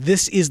 And like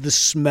this is the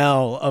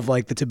smell of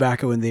like the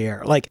tobacco in the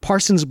air. Like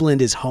Parsons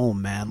Blend is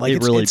home, man. Like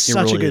it's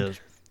such a good. Is.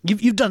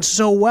 You've done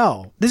so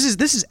well. This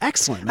is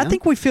excellent, man. I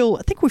think we feel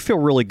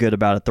really good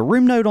about it. The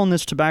room note on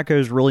this tobacco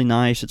is really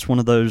nice. It's one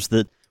of those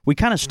that we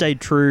kind of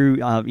stayed true,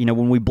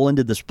 when we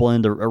blended this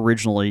blend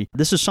originally.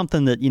 This is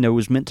something that,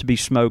 was meant to be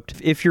smoked.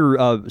 If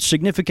your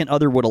significant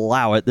other would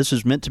allow it, this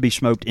is meant to be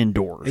smoked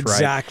indoors,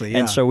 exactly, right? Yeah.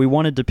 And so we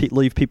wanted to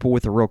leave people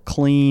with a real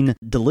clean,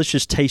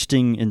 delicious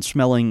tasting and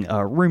smelling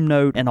room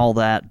note and all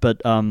that. But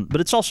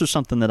it's also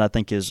something that I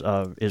think is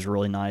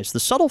really nice. The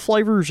subtle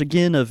flavors,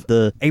 again, of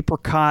the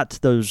apricot,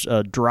 those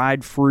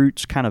dried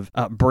fruits kind of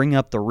bring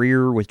up the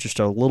rear with just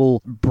a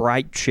little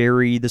bright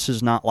cherry. This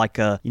is not like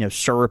a,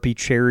 syrupy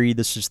cherry.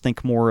 This is,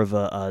 think more of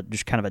a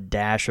just kind of a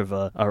dash of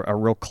a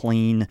real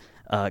clean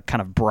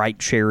kind of bright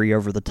cherry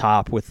over the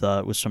top with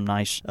some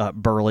nice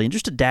burley and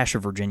just a dash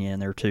of Virginia in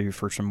there too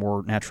for some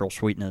more natural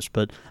sweetness.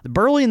 But the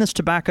burley in this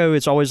tobacco,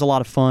 it's always a lot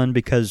of fun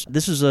because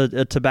this is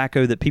a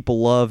tobacco that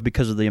people love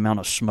because of the amount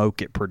of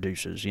smoke it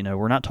produces.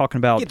 We're not talking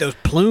about get those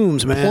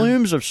plumes, man.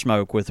 Plumes of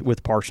smoke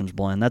with Parsons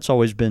Blend. That's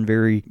always been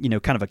very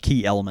kind of a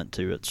key element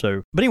to it.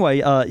 So, but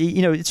anyway,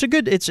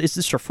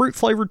 it's a fruit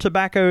flavored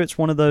tobacco. It's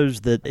one of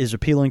those that is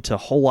appealing to a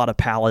whole lot of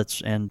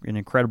palates and an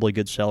incredibly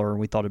good seller. And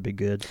we thought it'd be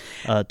good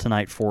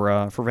tonight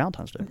for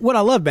Valentine's Day. What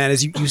I love, man,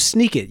 is you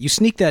sneak it. You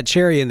sneak that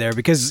cherry in there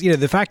because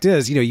the fact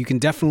is, you can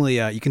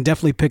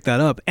definitely pick that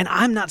up. And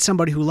I'm not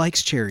somebody who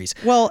likes cherries.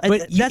 Well,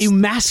 but you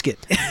mask it.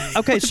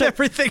 Okay, so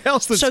everything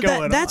else that's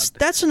going on.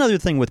 That's another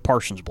thing with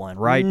Parsons Blend,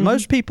 right? Mm-hmm.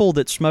 Most people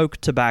that smoke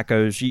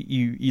tobaccos,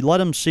 you let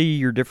them see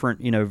your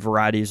different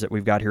varieties that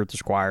we've got here at the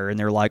Squire, and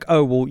they're like,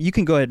 oh, well, you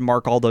can go ahead and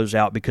mark all those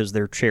out because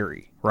they're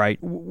cherry. Right,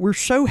 we're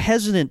so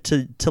hesitant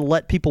to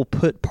let people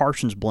put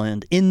Parsons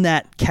Blend in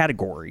that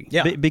category,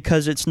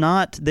 because it's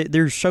not.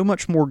 There's so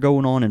much more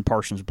going on in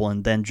Parsons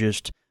Blend than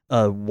just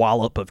a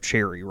wallop of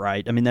cherry,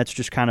 right? I mean, that's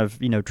just kind of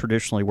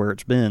traditionally where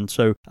it's been.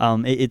 So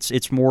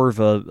it's more of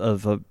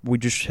a we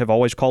just have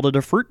always called it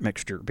a fruit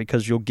mixture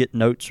because you'll get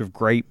notes of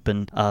grape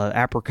and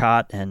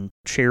apricot and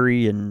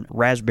cherry and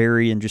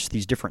raspberry and just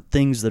these different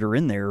things that are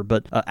in there.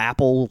 But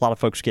apple, a lot of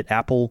folks get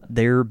apple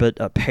there, but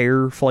a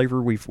pear flavor,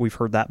 we've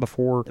heard that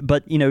before.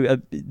 But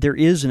there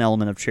is an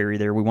element of cherry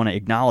there. We want to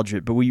acknowledge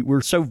it, but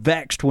we're so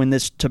vexed when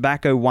this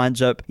tobacco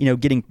winds up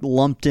getting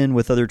lumped in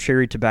with other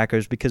cherry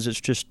tobaccos because it's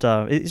just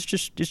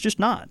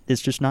not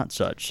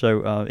such.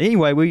 So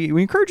anyway, we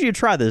encourage you to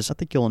try this. I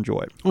think you'll enjoy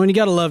it. Well, and you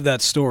got to love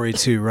that story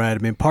too, right? I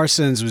mean,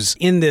 Parsons was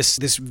in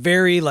this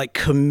very like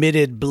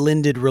committed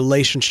blended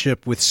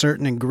relationship with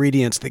certain ingredients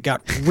that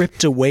got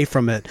ripped away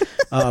from it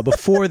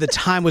before the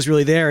time was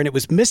really there, and it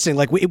was missing.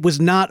 Like it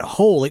was not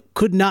whole. It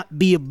could not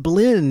be a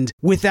blend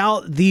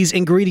without these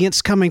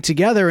ingredients coming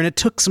together, and it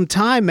took some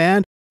time,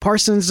 man.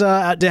 Parsons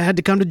had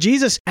to come to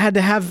Jesus, had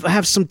to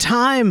have some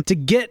time to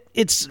get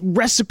its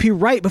recipe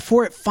right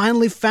before it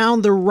finally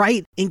found the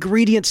right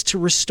ingredients to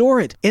restore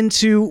it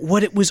into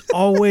what it was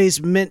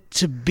always meant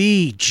to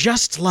be,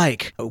 just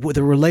like with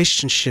the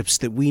relationships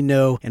that we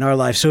know in our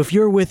life. So if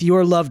you're with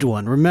your loved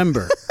one,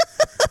 remember,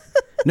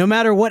 no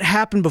matter what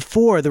happened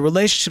before, the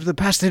relationships of the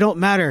past, they don't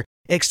matter.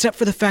 Except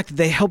for the fact that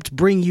they helped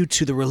bring you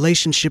to the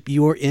relationship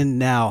you're in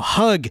now.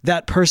 Hug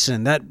that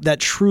person, that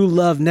true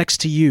love next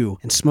to you,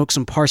 and smoke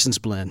some Parsons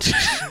Blend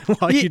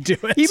while you do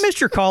it. You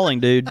missed your calling,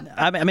 dude.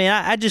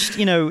 I just,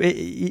 I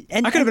could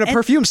have been a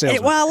perfume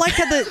salesman. Well, I like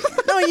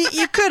how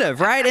you could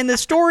have, right? And the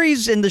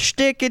stories and the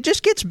shtick, it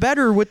just gets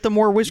better with the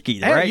more whiskey,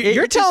 right?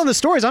 You're telling the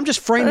stories. I'm just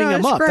framing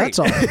them up. Great. That's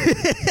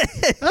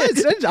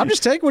all. I'm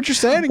just taking what you're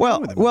saying.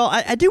 Well,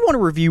 I do want to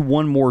review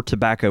one more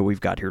tobacco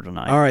we've got here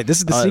tonight. All right, this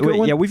is the secret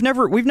one. Yeah, we've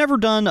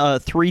never done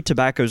 3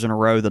 tobaccos in a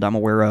row that I'm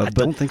aware of. I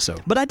don't think so.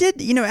 But I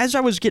did, as I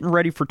was getting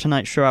ready for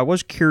tonight's show, I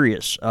was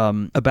curious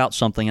about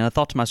something, and I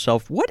thought to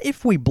myself, what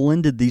if we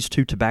blended these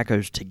 2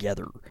 tobaccos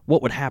together?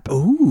 What would happen?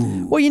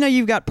 Ooh. Well,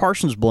 you've got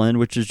Parsons Blend,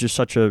 which is just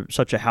such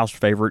a house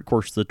favorite. favorite. Of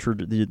course,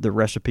 the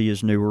recipe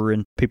is newer,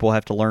 and people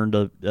have to learn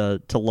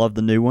to love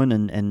the new one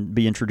and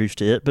be introduced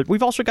to it. But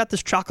we've also got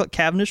this chocolate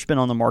Cavendish, been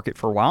on the market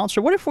for a while.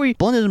 So what if we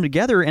blended them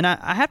together? And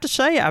I have to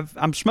say,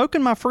 I'm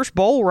smoking my first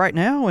bowl right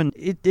now, and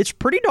it's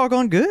pretty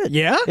doggone good.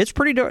 Yeah? It's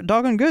pretty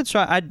doggone good.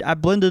 So I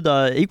blended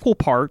equal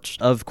parts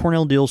of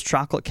Cornell Deal's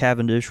chocolate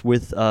Cavendish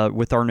with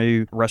our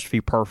new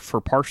recipe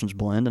for Parsons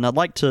blend, and I'd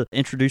like to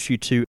introduce you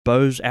to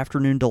Beau's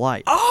Afternoon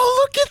Delight.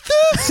 Oh, look at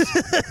this!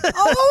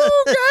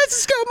 Oh, guys,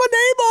 it's got my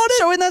name on it.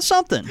 So isn't that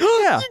something?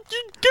 Yeah,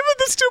 You're giving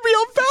this to me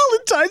on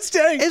Valentine's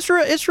Day.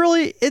 it's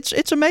really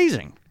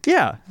amazing.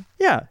 Yeah.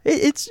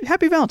 It's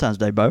Happy Valentine's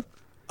Day, Beau.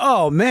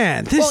 Oh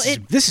man, this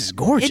is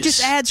gorgeous. It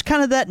just adds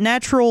kind of that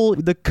natural,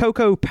 the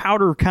cocoa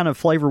powder kind of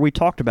flavor we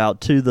talked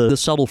about to the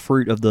subtle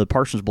fruit of the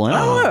Parsons blend.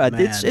 I don't know.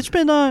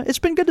 Man. It's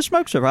been good to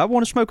smoke so far. I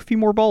want to smoke a few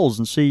more bowls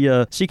and see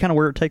kind of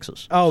where it takes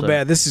us. Oh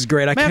man, this is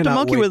great. I may have to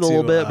monkey with it a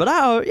little bit, but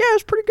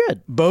it's pretty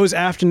good. Beau's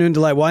Afternoon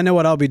Delight. Well, I know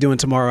what I'll be doing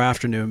tomorrow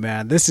afternoon,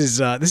 man. This is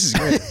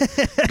great.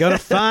 Gonna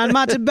find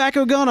my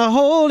tobacco, gonna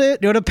hold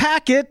it, gonna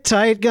pack it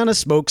tight, gonna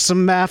smoke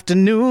some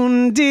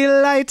Afternoon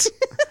Delight.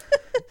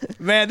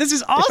 Man, this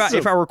is awesome.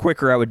 If I were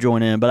quicker, I would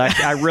join in, but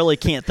I really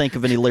can't think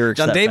of any lyrics.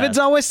 John David's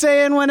always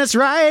saying, when it's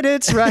right,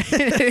 it's right.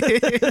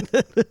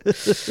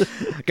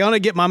 Gonna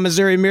get my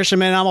Missouri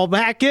Meerschaum and I'm gonna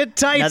pack it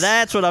tight. Now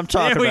that's what I'm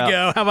talking about. There we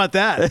go. How about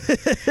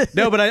that?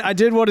 No, but I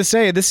did want to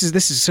say this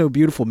is so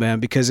beautiful, man,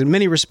 because in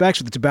many respects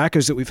with the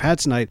tobaccos that we've had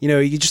tonight,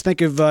 you just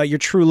think of your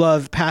true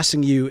love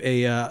passing you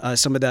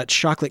some of that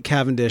chocolate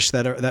Cavendish,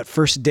 that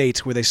first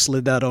date where they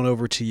slid that on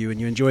over to you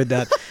and you enjoyed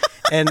that.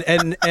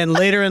 And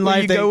later in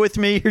life, go with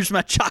me. Here's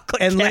my chocolate.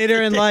 And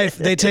later in life,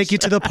 they take you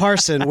to the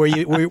Parson where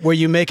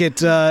you make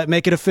it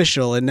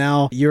official, and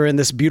now you're in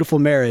this beautiful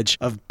marriage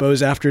of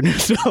Beau's Afternoon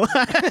Delight.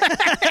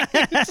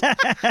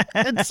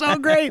 It's so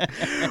great.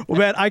 Well,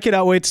 man, I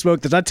cannot wait to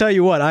smoke this. I tell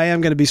you what, I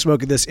am going to be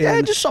smoking this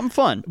in just something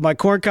fun. My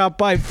corncob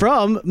pipe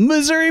from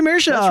Missouri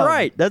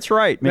Meerschaum. That's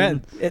right,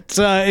 man. It's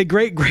a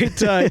great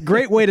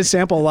way to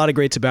sample a lot of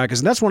great tobaccos,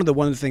 and that's one of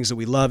the things that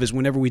we love is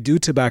whenever we do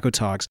tobacco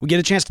talks, we get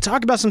a chance to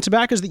talk about some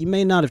tobaccos that you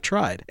may not have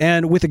tried.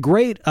 And with a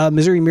great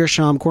Missouri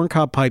Meerschaum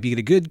corncob pipe, you get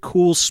a good,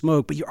 cool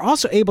smoke, but you're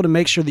also able to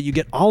make sure that you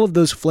get all of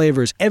those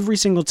flavors every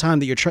single time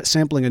that you're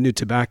sampling a new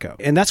tobacco.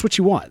 And that's what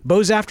you want.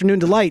 Beau's Afternoon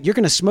Delight, you're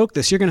going to smoke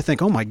this. You're going to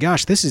think, oh my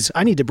gosh,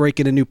 I need to break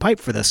in a new pipe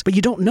for this. But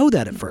you don't know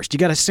that at first. You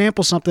got to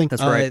sample something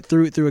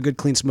through a good,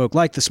 clean smoke,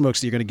 like the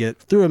smokes that you're going to get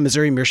through a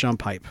Missouri Meerschaum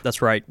pipe.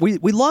 That's right. We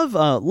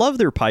love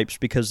their pipes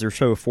because they're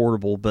so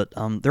affordable, but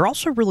they're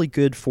also really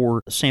good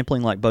for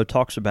sampling like Beau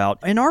talks about.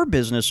 In our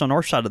business, on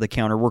our side of the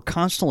counter, we're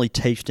constantly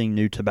tasting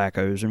new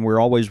tobaccos, and we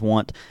always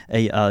want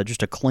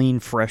just a clean,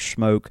 fresh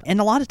smoke, and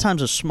a lot of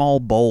times a small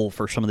bowl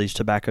for some of these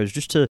tobaccos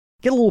just to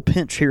get a little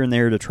pinch here and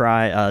there to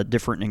try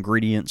different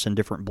ingredients and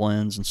different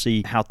blends and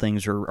see how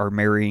things are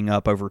marrying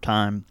up over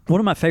time. One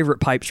of my favorite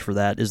pipes for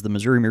that is the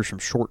Missouri Meerschaum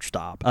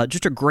Shortstop.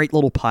 Just a great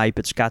little pipe.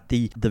 It's got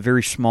the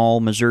very small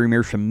Missouri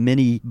Meerschaum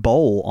mini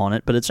bowl on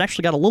it, but it's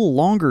actually got a little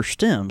longer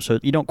stem, so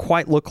you don't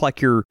quite look like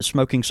you're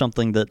smoking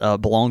something that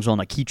belongs on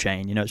a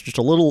keychain. It's just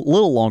a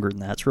little longer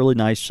than that. It's a really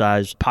nice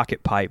size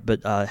pocket pipe,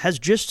 but has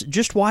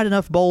just wide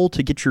enough bowl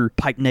to get your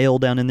pipe nail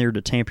down in there to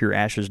tamp your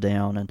ashes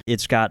down, and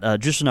it's got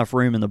just enough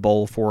room in the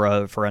bowl for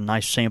a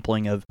nice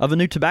sampling of a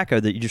new tobacco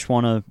that you just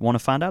want to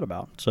find out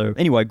about. So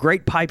anyway,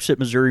 great pipes at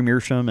Missouri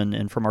Meerschaum,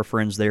 and from our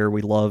friends there,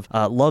 we love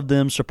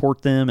them,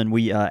 support them, and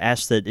we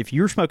ask that if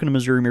you're smoking a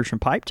Missouri Meerschaum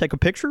pipe, take a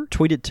picture,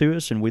 tweet it to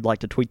us, and we'd like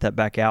to tweet that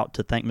back out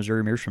to thank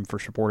Missouri Meerschaum for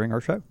supporting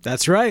our show.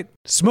 That's right.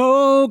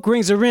 Smoke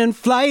rings are in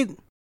flight.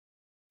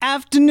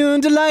 Afternoon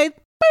Delight.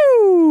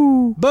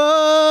 Boo!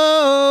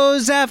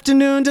 Beau's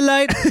Afternoon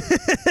Delight.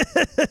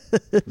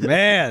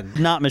 Man,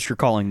 not miss your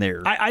calling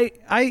there.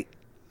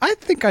 I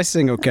think I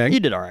sing okay. You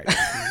did all right.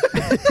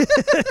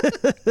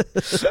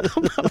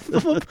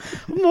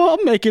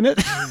 I'm making it.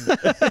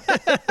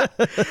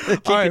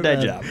 Keep your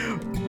day job.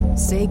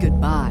 Say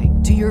goodbye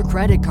to your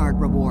credit card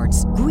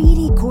rewards.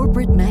 Greedy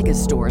corporate mega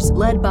stores,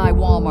 led by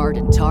Walmart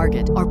and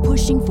Target, are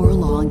pushing for a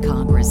law in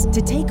Congress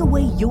to take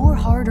away your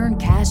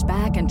hard-earned cash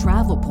back and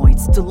travel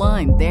points to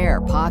line their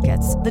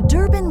pockets. The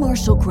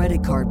Durbin-Marshall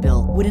credit card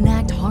bill would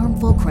enact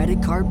harmful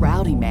credit card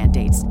routing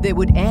mandates that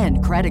would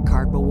end credit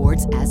card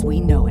rewards as we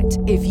know it.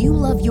 If you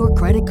love your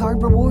credit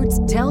card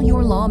rewards, tell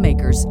your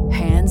lawmakers,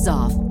 hands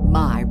off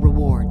my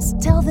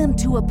rewards. Tell them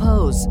to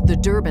oppose the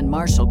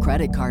Durbin-Marshall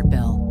credit card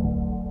bill.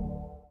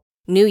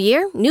 New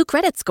year, new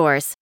credit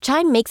scores.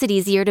 Chime makes it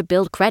easier to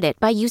build credit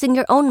by using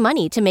your own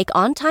money to make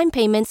on-time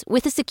payments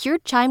with a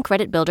secured Chime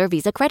Credit Builder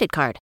Visa credit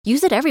card.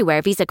 Use it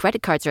everywhere Visa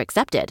credit cards are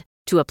accepted.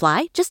 To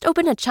apply, just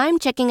open a Chime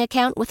checking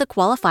account with a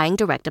qualifying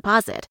direct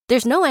deposit.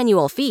 There's no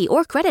annual fee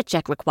or credit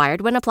check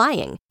required when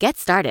applying. Get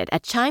started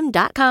at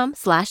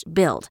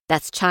chime.com/build.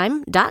 That's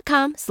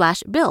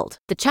chime.com/build.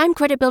 The Chime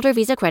Credit Builder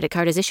Visa credit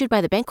card is issued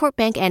by the Bancorp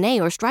Bank N.A.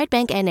 or Stride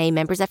Bank N.A.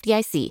 members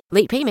FDIC.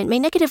 Late payment may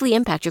negatively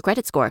impact your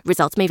credit score.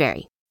 Results may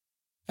vary.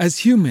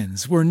 As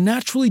humans, we're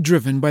naturally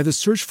driven by the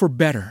search for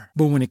better.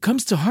 But when it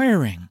comes to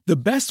hiring, the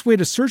best way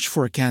to search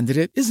for a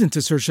candidate isn't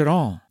to search at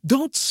all.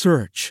 Don't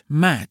search,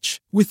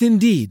 match with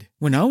Indeed.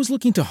 When I was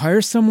looking to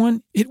hire someone,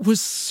 it was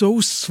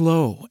so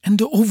slow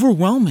and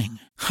overwhelming.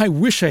 I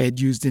wish I had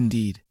used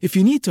Indeed. If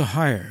you need to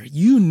hire,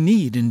 you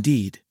need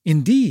Indeed.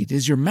 Indeed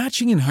is your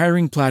matching and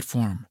hiring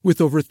platform with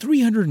over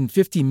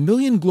 350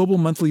 million global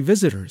monthly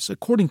visitors,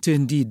 according to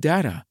Indeed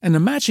data, and a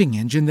matching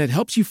engine that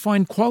helps you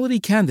find quality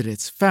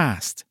candidates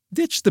fast.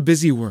 Ditch the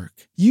busy work.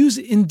 Use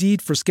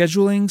Indeed for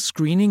scheduling,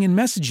 screening, and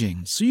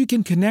messaging so you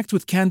can connect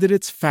with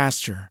candidates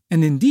faster.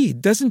 And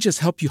Indeed doesn't just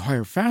help you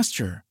hire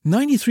faster.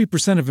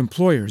 93% of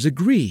employers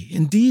agree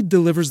Indeed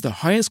delivers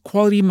the highest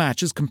quality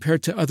matches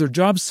compared to other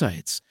job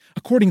sites,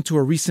 according to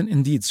a recent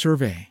Indeed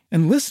survey.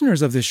 And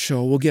listeners of this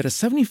show will get a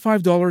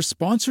 $75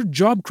 sponsored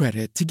job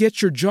credit to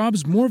get your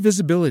jobs more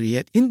visibility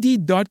at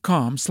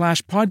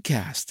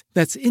Indeed.com/podcast.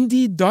 That's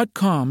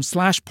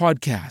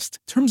Indeed.com/podcast.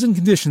 Terms and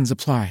conditions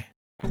apply.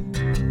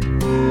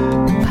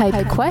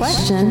 Pipe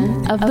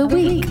question of the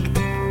week.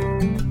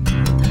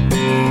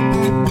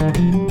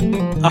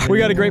 We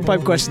got a great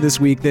pipe question this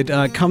week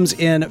that comes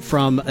in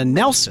from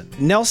Nelson.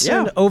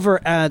 Nelson over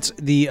at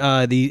the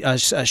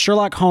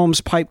Sherlock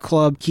Holmes Pipe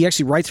Club. He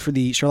actually writes for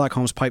the Sherlock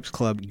Holmes Pipe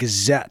Club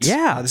Gazette.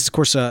 Yeah. This is, of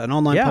course, an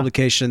online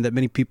publication that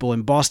many people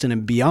in Boston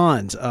and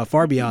beyond,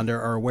 far beyond,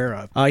 are aware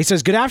of. He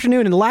says, "Good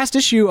afternoon. In the last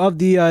issue of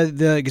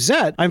the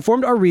Gazette, I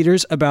informed our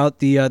readers about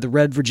the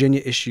Red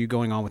Virginia issue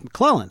going on with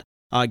McClelland.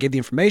 Gave the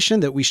information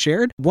that we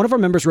shared. One of our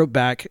members wrote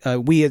back.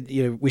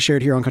 We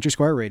shared here on Country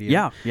Squire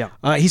Radio. Yeah.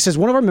 He says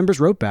one of our members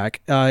wrote back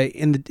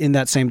in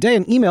that same day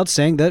and emailed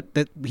saying that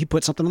he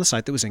put something on the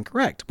site that was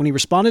incorrect. When he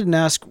responded and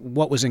asked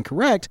what was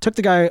incorrect, took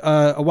the guy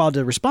a while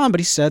to respond, but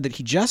he said that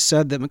he just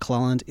said that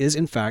McClelland is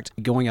in fact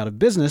going out of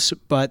business,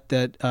 but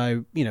that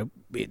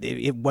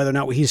whether or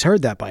not he's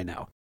heard that by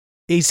now.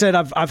 He said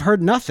I've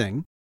heard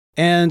nothing.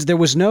 And there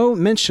was no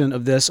mention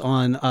of this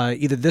on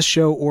either this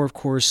show or, of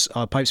course,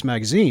 Pipes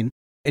Magazine.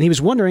 And he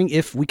was wondering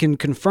if we can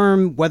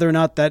confirm whether or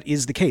not that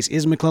is the case.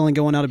 Is McClelland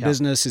going out of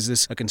business? Is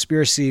this a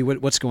conspiracy?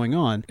 What's going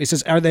on? He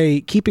says, are they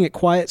keeping it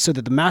quiet so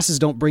that the masses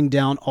don't bring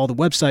down all the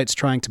websites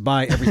trying to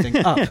buy everything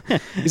up?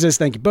 He says,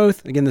 thank you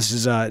both. Again, this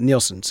is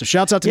Nielsen. So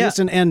shouts out to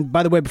Nielsen. And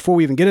by the way, before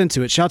we even get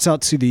into it, shouts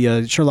out to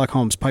the Sherlock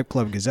Holmes Pipe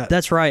Club Gazette.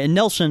 That's right. And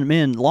Nelson,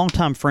 man,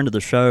 longtime friend of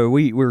the show.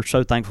 We're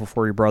so thankful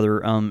for you,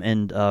 brother.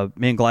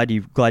 Man, glad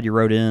you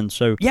wrote in.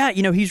 So yeah,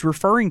 he's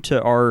referring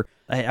to our,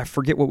 I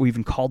forget what we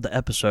even called the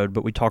episode,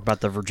 but we talked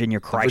about the Virginia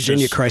crisis. The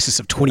Virginia crisis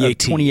of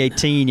 2018.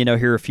 2018,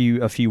 here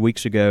a few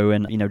weeks ago,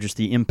 and just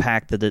the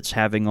impact that it's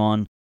having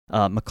on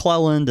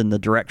McClelland and the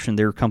direction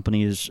their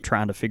company is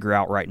trying to figure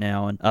out right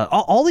now. And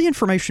all the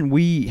information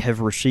we have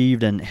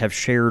received and have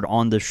shared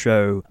on this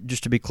show,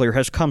 just to be clear,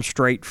 has come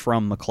straight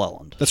from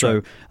McClelland. That's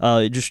right.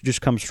 It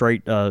just comes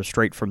straight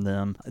from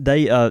them.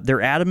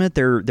 They're adamant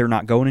they're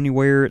not going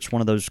anywhere. It's one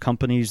of those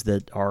companies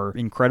that are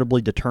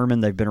incredibly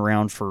determined. They've been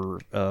around for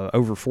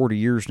over 40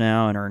 years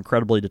now and are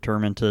incredibly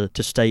determined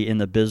to stay in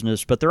the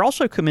business. But they're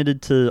also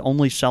committed to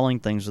only selling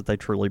things that they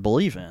truly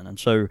believe in. And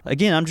so,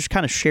 again, I'm just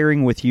kind of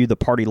sharing with you the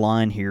party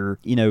line here.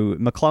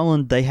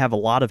 McClelland, they have a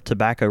lot of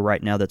tobacco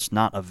right now that's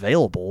not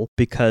available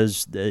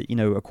because,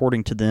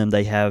 according to them,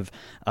 they have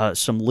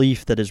some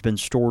leaf that has been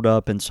stored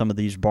up in some of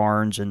these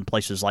barns in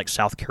places like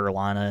South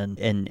Carolina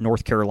and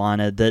North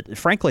Carolina that,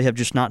 frankly, have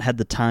just not had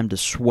the time to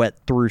sweat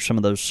through some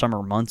of those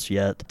summer months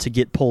yet to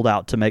get pulled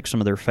out to make some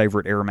of their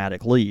favorite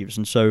aromatic leaves.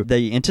 And so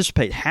they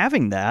anticipate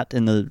having that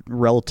in the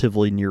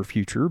relatively near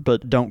future,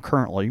 but don't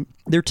currently.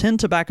 Their 10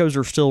 tobaccos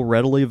are still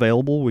readily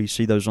available. We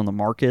see those on the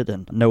market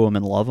and know them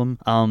and love them.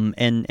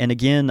 And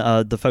again,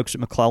 the folks at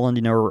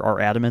McClelland,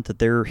 are adamant that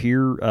they're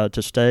here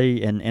to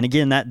stay. And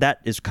again, that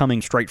is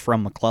coming straight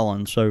from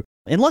McClelland. So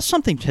unless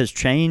something has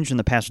changed in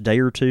the past day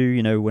or two,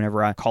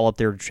 whenever I call up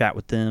there to chat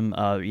with them,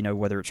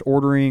 whether it's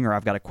ordering or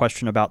I've got a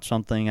question about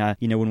something,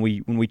 when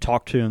we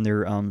talk to them,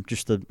 they're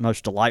just the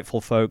most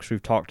delightful folks.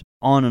 We've talked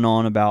on and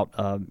on about,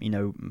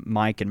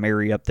 Mike and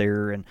Mary up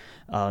there and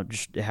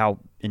just how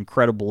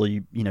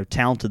incredibly,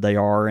 talented they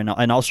are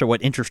and also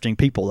what interesting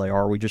people they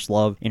are. We just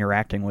love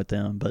interacting with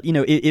them. But,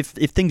 if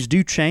things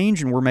do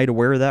change and we're made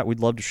aware of that, we'd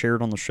love to share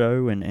it on the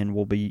show and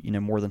we'll be,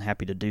 more than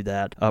happy to do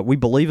that. We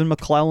believe in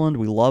McClelland.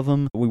 We love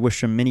them. We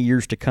wish them many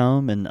years to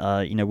come. And,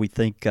 we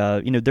think,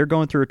 they're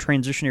going through a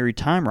transitionary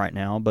time right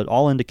now, but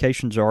all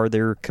indications are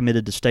they're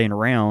committed to staying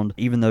around,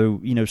 even though,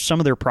 some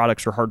of their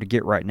products are hard to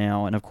get right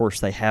now. And of course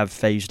they have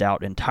phased out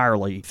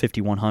entirely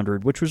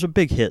 5100, which was a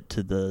big hit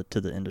to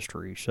the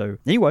industry. So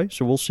anyway,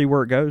 we'll see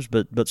where it goes,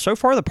 but so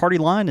far the party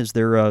line is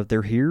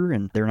they're here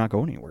and they're not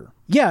going anywhere.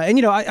 Yeah,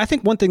 and I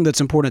think one thing that's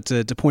important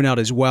to point out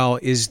as well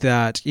is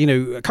that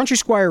Country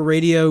Squire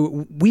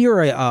Radio, we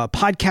are a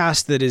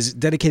podcast that is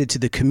dedicated to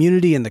the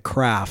community and the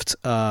craft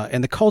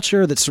and the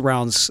culture that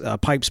surrounds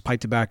pipes,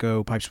 pipe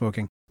tobacco, pipe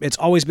smoking. It's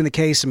always been the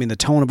case. I mean, the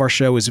tone of our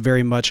show is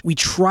very much, we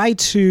try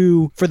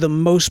to, for the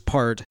most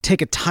part,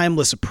 take a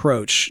timeless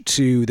approach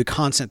to the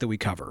content that we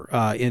cover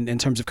in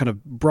terms of kind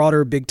of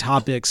broader, big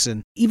topics.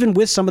 And even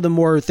with some of the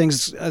more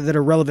things that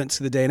are relevant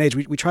to the day and age,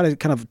 we try to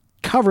kind of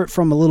cover it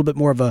from a little bit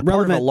more of a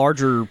relevant, a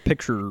larger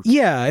picture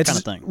it's kind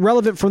of thing.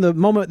 Relevant from the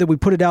moment that we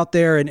put it out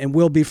there and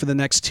will be for the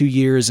next 2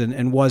 years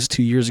and was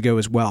 2 years ago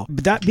as well.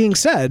 But that being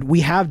said, we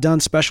have done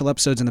special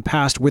episodes in the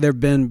past where there have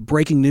been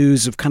breaking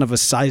news of kind of a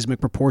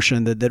seismic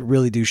proportion that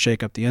really do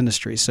shake up the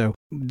industry. So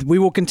we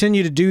will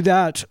continue to do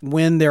that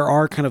when there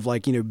are kind of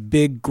like,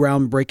 big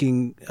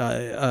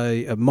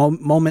groundbreaking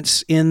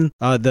moments in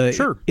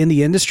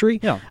the industry.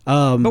 Yeah.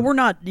 But we're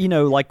not,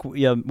 like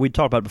we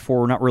talked about before,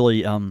 we're not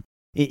really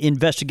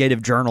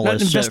investigative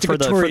journalists for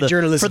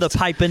the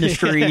pipe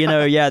industry.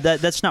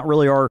 That's not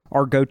really our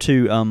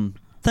go-to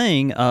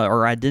thing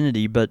or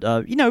identity, but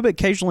but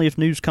occasionally if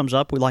news comes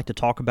up, we like to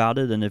talk about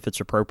it, and if it's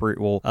appropriate,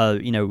 we'll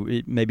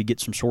maybe get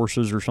some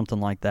sources or something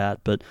like that.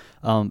 But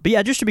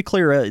yeah, just to be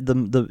clear,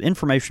 the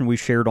information we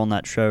shared on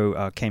that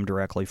show came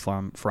directly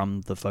from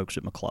the folks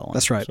at McClellan.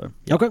 That's right. So,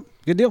 yeah. Okay,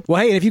 good deal.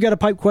 Well, hey, and if you got a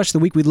pipe question of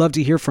the week, we'd love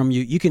to hear from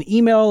you. You can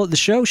email the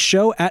show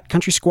at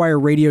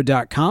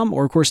countrysquireradio.com,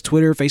 or of course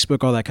Twitter,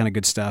 Facebook, all that kind of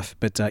good stuff.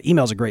 But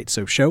emails are great,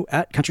 so show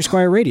at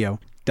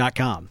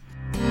countrysquireradio.com.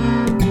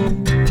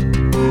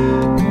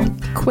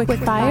 Quick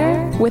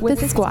Fire with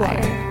the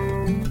Squire.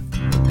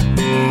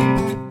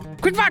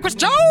 Quick Fire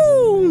question!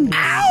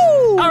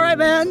 Ow! All right,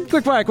 man.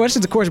 Quick Fire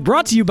questions, of course,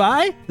 brought to you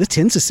by the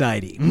Tin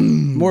Society.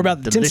 More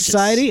about the delicious. Tin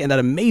Society and that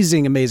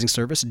amazing, amazing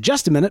service in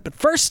just a minute. But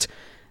first,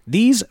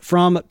 these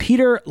from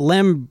Peter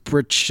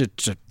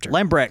Lambrecht.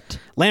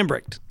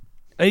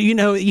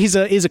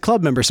 He's a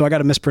club member, so I got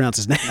to mispronounce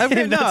his name.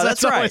 Okay, no,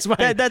 that's right.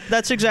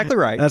 That's exactly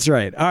right. That's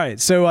right. All right,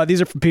 so these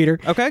are from Peter.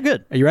 Okay,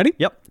 good. Are you ready?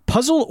 Yep.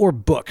 Puzzle or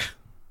book?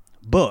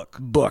 Book.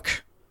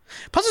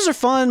 Puzzles are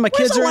fun. My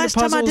kids are into puzzles. When's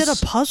the last time I did a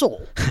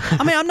puzzle?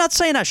 I mean, I'm not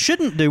saying I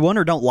shouldn't do one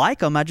or don't like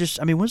them.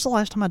 When's the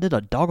last time I did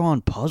a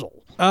doggone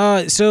puzzle?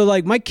 So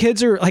like my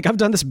kids are like, I've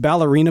done this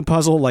ballerina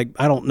puzzle like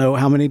I don't know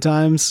how many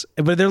times,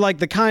 but they're like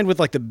the kind with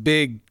like the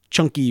big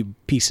chunky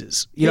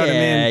pieces. You know what I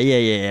mean?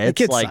 Yeah. The It's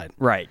kids like, side.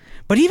 right.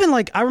 But even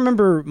like I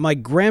remember my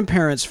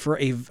grandparents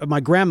my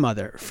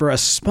grandmother for a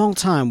small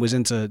time was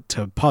into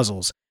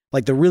puzzles,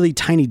 like the really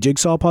tiny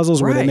jigsaw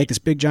puzzles where they make this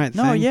big giant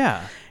thing. No,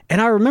 yeah. And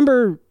I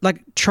remember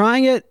like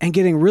trying it and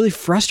getting really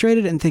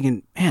frustrated and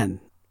thinking, man,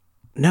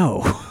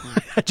 no,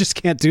 I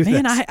just can't do this.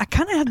 Man, I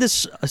kind of had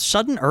this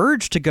sudden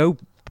urge to go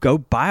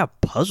buy a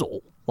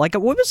puzzle. Like,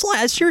 what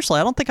was seriously,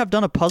 I don't think I've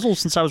done a puzzle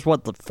since I was,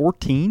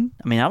 14?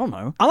 I mean, I don't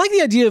know. I like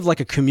the idea of like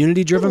a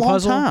community-driven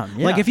puzzle. Time,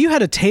 yeah. Like if you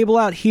had a table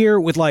out here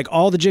with like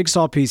all the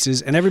jigsaw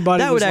pieces and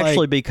everybody that was would actually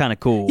like, be kind of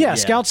cool. Yeah,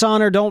 Scout's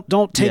honor,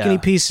 don't take any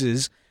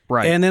pieces.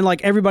 Right. And then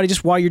like everybody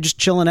just while you're just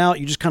chilling out,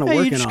 you just kind of working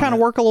on it. You just kind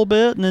of work a little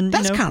bit, and then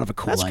that's kind of a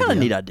cool idea. That's kind of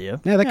a neat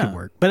idea. Yeah, that could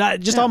work. But I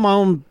just on my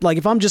own, like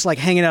if I'm just like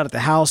hanging out at the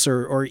house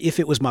or if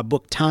it was my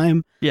book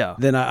time,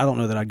 then I don't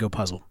know that I'd go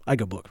puzzle. I'd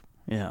go book.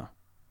 Yeah.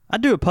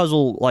 I'd do a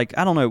puzzle, like,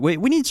 I don't know. We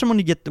need someone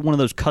to get one of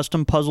those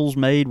custom puzzles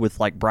made with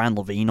like Brian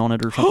Levine on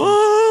it or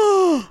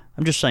something.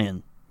 I'm just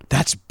saying.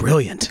 That's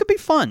brilliant. It could be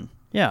fun.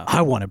 Yeah.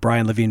 I want a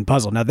Brian Levine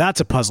puzzle. Now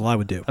that's a puzzle I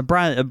would do. A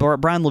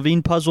Brian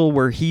Levine puzzle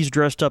where he's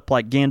dressed up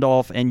like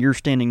Gandalf and you're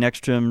standing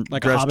next to him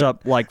like dressed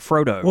up like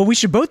Frodo. Well, we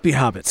should both be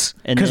hobbits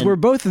because we're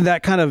both in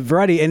that kind of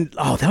variety. And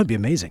that would be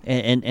amazing.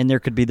 And there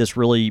could be this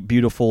really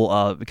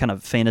beautiful kind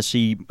of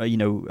fantasy,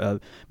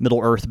 Middle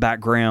Earth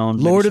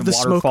background. Lord of the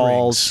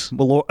waterfalls.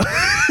 Smoke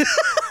Rings.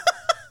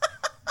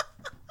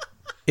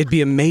 It'd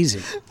be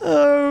amazing.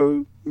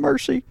 Oh,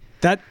 mercy.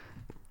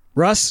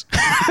 Russ?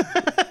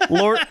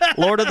 Lord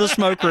of the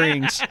Smoke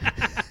Rings.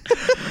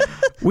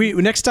 We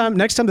next time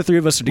the three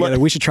of us are together,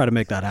 we should try to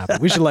make that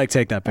happen. We should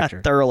take that picture.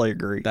 I thoroughly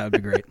agree. That would be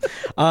great.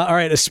 All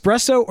right,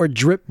 espresso or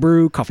drip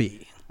brew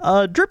coffee?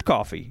 Drip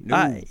coffee.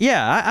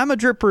 I'm a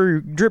drip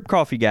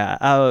coffee guy.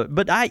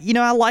 But I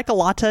like a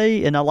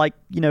latte and I like,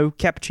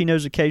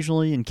 cappuccinos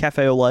occasionally and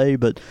cafe au lait.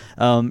 But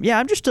I'm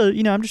just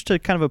a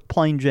kind of a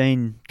plain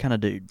Jane kind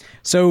of dude.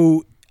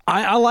 So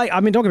don't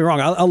get me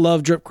wrong, I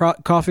love drip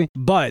coffee,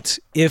 but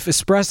if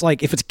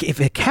espresso, if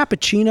a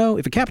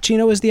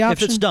cappuccino is the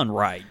option, if it's done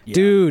right,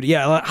 dude,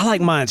 I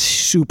like mine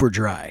super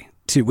dry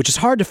too, which is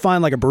hard to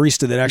find like a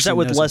barista that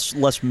actually is that with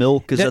less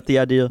milk? Is that the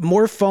idea?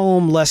 More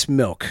foam, less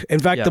milk. In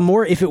fact,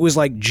 if it was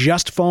like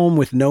just foam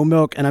with no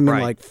milk, and I mean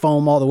like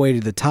foam all the way to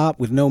the top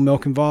with no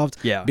milk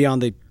involved,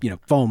 beyond the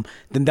foam,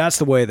 then that's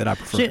the way that I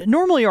prefer. See,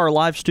 normally our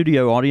live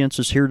studio audience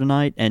is here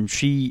tonight, and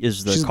she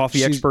is the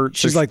coffee expert.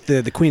 She's like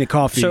the queen of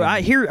coffee. So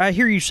I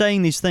hear you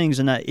saying these things,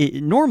 and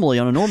normally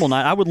on a normal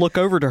night, I would look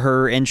over to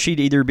her, and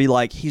she'd either be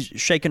like, he's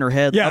shaking her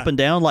head up and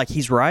down like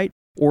he's right,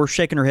 or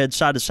shaking her head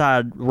side to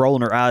side,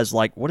 rolling her eyes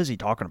like, what is he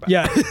talking about?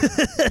 Yeah.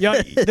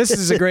 This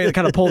is a great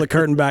kind of pull the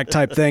curtain back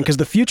type thing, because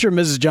the future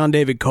Mrs. John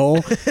David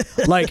Cole,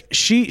 like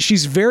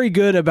she's very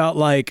good about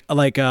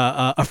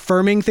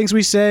affirming things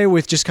we say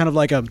with just kind of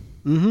like a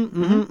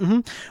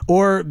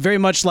or very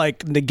much like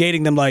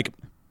negating them like,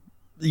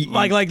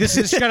 Like this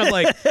is kind of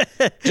like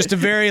just a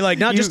very like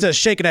not just a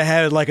shaking a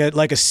head like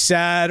a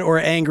sad or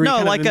angry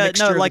kind of a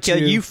mixture of the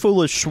two. you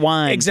foolish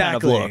swine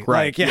exactly kind of look,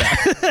 right? Like, yeah.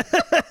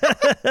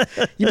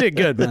 You did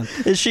good, man.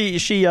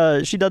 She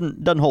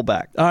doesn't hold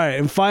back. All right,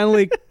 and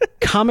finally,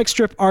 comic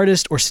strip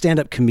artist or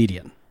stand-up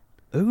comedian.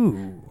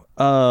 Ooh.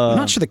 I'm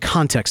not sure the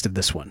context of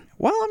this one.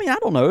 Well, I mean, I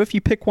don't know if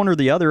you pick one or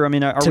the other. I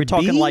mean, are we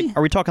talking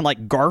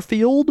like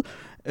Garfield?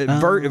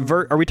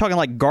 Are we talking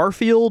like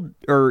Garfield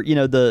or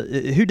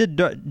who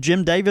did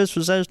Jim Davis?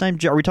 Was that his name?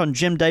 Are we talking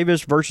Jim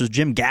Davis versus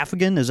Jim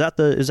Gaffigan? Is that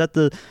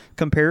the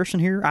comparison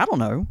here? I don't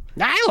know.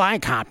 I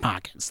like Hot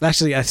Pockets.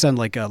 Actually, I sound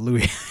like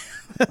Louis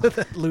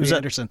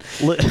Anderson.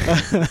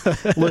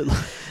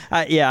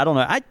 Yeah, I don't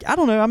know. I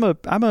don't know.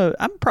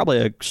 I'm probably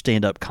a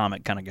stand-up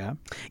comic kind of guy.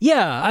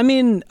 Yeah, I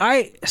mean,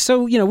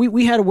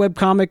 we had a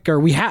webcomic,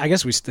 or I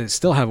guess we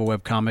still have a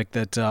webcomic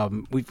that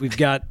we've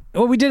got.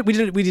 Well, we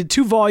did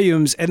 2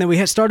 volumes, and then we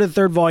had started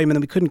the 3rd volume, and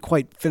then we couldn't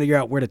quite figure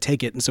out where to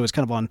take it, and so it's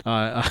kind of on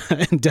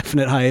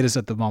indefinite hiatus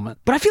at the moment.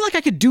 But I feel like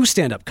I could do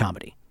stand-up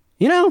comedy.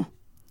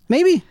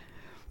 Maybe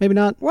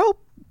not. Well,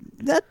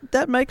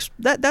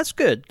 that's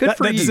good. Good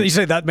for you. You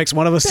say that makes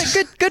one of us.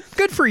 Yeah,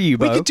 good for you,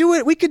 Bo. We could do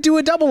it. We could do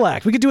a double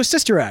act. We could do a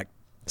sister act.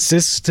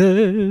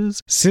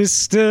 Sisters,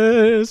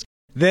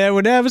 there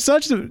were never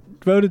such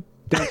voted.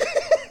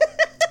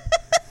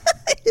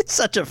 It's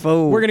such a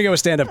fool. We're going to go with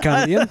stand-up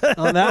comedian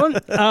on that one.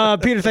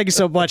 Peter, thank you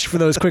so much for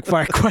those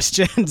quick-fire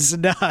questions.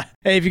 And,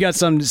 hey, if you got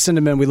some, send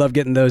them in. We love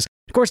getting those.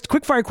 Of course, the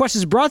quick-fire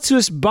questions brought to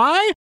us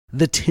by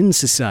the Tin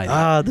Society.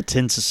 The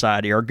Tin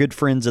Society, our good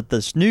friends at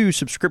this new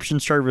subscription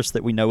service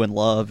that we know and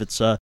love.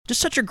 It's just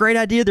such a great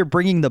idea. They're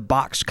bringing the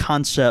box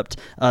concept,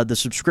 the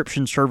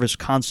subscription service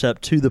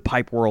concept to the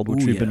pipe world,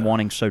 which we've been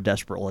wanting so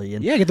desperately.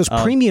 And, get those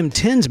premium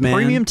tins, man.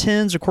 Premium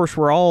tins. Of course,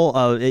 we're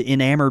all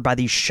enamored by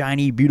these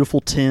shiny, beautiful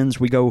tins.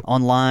 We go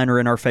online or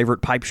in our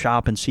favorite pipe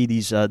shop and see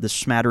these this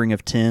smattering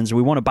of tins.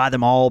 We want to buy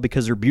them all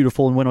because they're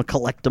beautiful and we want to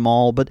collect them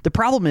all. But the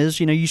problem is,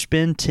 you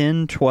spend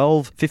 $10,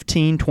 $12,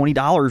 $15,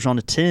 $20 on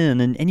a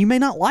tin, and you may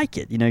not like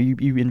it.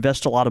 You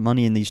invest a lot of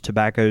money in these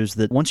tobaccos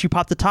that once you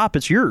pop the top,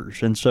 it's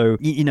yours. And so,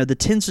 the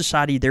Tin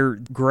Society,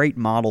 their great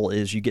model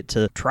is you get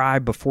to try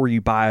before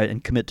you buy it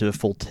and commit to a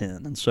full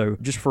tin. And so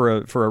just for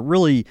a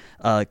really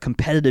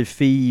competitive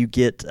fee, you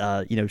get,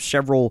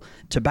 several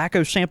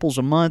tobacco samples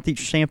a month.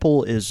 Each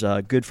sample is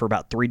good for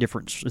about 3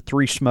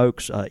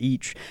 smokes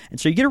each. And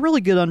so you get a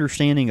really good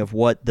understanding of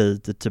what the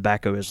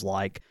tobacco is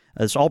like.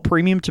 It's all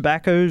premium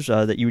tobaccos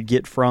that you would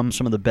get from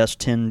some of the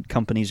best tin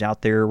companies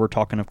out there. We're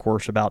talking, of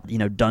course, about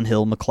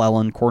Dunhill,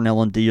 McClellan,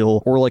 Cornell and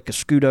Deal, or like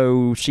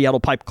Escudo,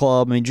 Seattle Pipe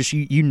Club. I mean, just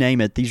you name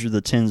it. These are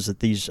the tins that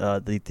these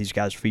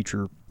guys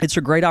feature. It's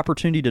a great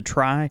opportunity to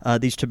try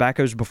these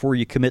tobaccos before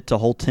you commit to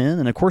whole tin,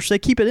 and of course they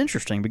keep it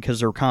interesting because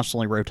they're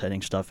constantly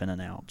rotating stuff in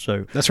and out.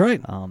 So that's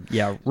right.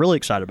 Really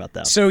excited about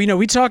that. So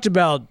we talked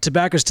about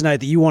tobaccos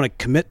tonight that you want to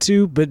commit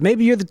to, but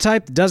maybe you're the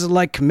type that doesn't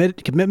like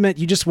commitment.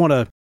 You just want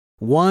to.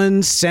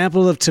 One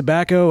sample of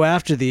tobacco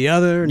after the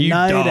other,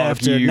 night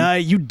after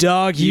night. You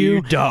dog.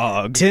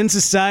 Tin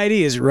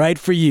Society is right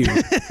for you.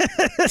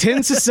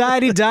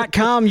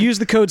 TinSociety.com. Use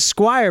the code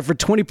SQUIRE for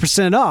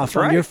 20% off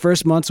on your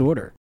first month's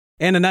order.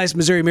 And a nice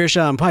Missouri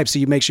Meerschaum pipe so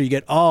you make sure you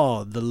get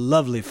all the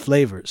lovely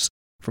flavors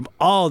from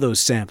all those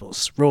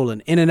samples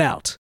rolling in and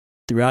out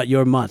throughout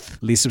your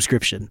monthly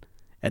subscription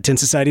at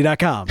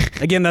TinSociety.com.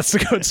 Again, that's the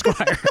code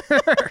SQUIRE.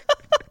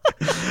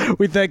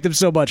 We thank them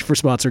so much for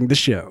sponsoring the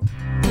show.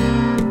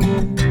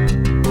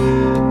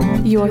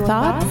 Your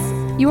thoughts,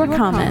 your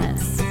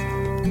comments,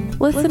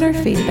 listener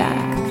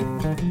feedback.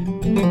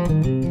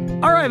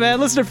 All right, man,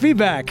 listener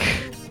feedback.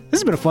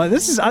 This has been fun.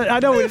 I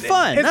know it's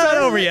fun. It's not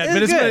over yet,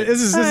 but it's good.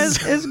 It's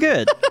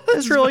good.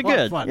 It's really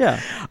good. Fun. Yeah.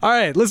 All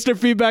right, listener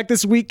feedback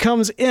this week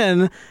comes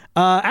in.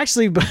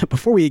 Actually,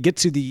 before we get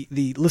to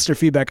the listener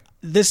feedback,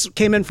 this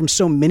came in from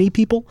so many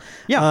people.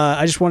 Yeah.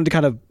 I just wanted to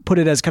kind of put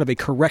it as kind of a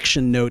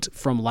correction note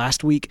from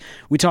last week.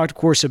 We talked, of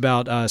course,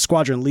 about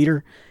Squadron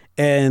Leader.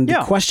 And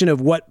the question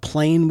of what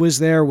plane was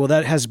there, well,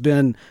 that has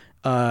been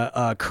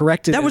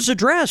corrected. That was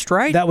addressed,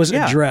 right? That was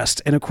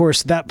addressed. And, of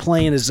course, that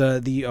plane is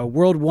the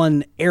World War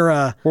I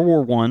era.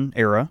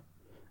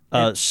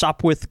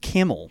 Sopwith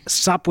Camel.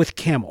 Sopwith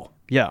Camel.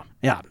 Yeah.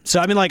 Yeah.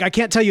 So, I mean, I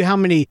can't tell you how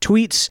many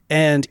tweets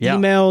and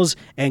emails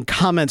and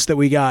comments that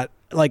we got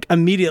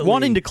immediately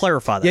wanting to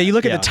clarify that. Yeah, you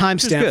look at the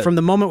timestamp from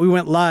the moment we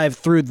went live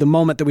through the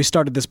moment that we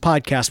started this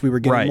podcast, we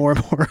were getting more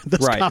and more of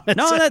those comments.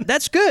 No,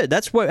 that's good.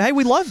 That's what. Hey,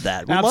 we love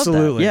that. We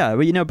Absolutely. Love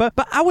that. Yeah,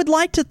 but I would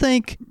like to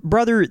think,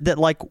 brother, that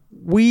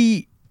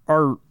we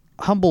are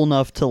humble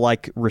enough to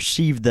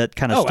receive that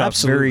kind of stuff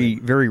absolutely.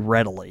 very, very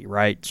readily,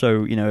 right?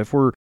 So if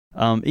we're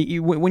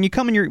when you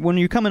come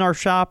in our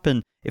shop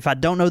and if I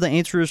don't know the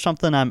answer to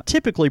something, I'm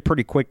typically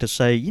pretty quick to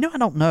say, I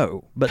don't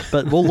know, but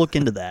we'll look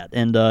into that.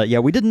 And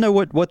we didn't know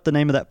what the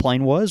name of that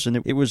plane was, and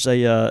it was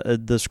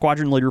the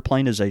Squadron Leader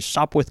plane is a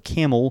Sopwith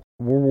Camel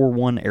World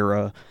War I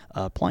era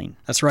plane.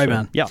 That's right, So,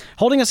 man. Yeah.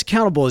 Holding us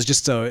accountable is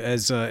just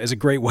as a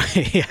great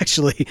way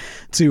actually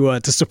to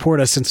support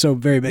us in so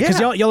very big, because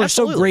Yeah, y'all are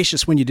so absolutely.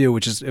 gracious when you do,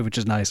 which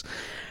is nice.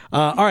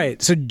 All right,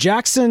 so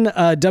Jackson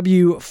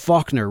W.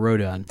 Faulkner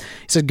wrote on.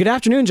 He said, "Good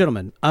afternoon,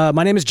 gentlemen.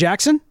 My name is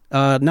Jackson,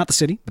 not the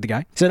city, but the guy.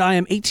 He said, I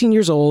am 18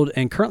 years old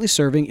and currently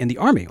serving in the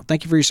Army. Well,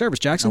 thank you for your service,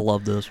 I Jackson.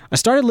 love this. I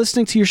started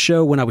listening to your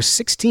show when I was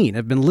 16.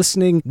 I've been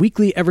listening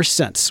weekly ever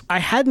since. I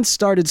hadn't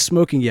started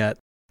smoking yet,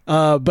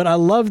 but I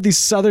love the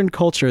Southern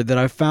culture that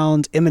I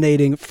found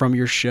emanating from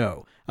your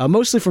show.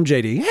 Mostly from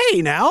JD.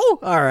 Hey, now. All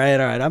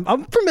right. I'm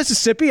from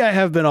Mississippi. I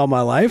have been all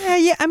my life.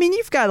 Yeah. I mean,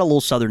 you've got a little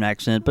Southern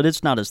accent, but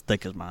it's not as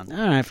thick as mine.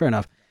 All right, fair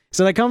enough.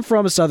 So I come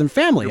from a Southern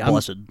family. You're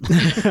blessed.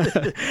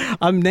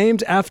 I'm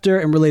named after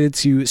and related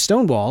to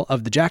Stonewall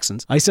of the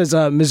Jacksons. He says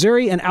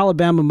Missouri and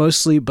Alabama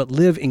mostly, but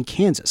live in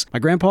Kansas. My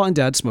grandpa and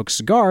dad smoke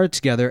cigar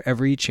together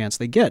every chance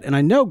they get, and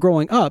I know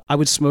growing up I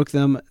would smoke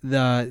them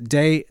the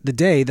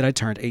day that I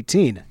turned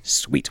 18.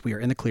 Sweet, we are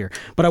in the clear.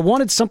 But I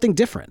wanted something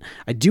different.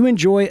 I do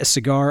enjoy a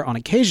cigar on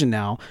occasion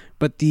now,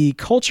 but the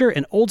culture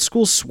and old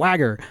school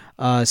swagger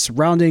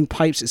surrounding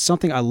pipes is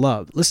something I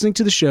love. Listening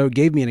to the show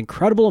gave me an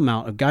incredible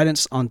amount of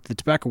guidance on the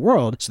tobacco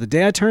world. So the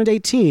day I turned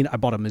 18, I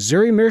bought a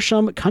Missouri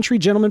Meerschaum Country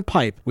Gentleman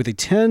pipe with a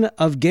tin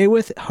of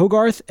Gayworth,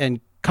 Hogarth,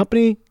 and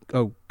Company,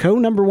 Co.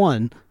 number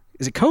 1.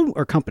 Is it Co.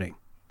 or Company?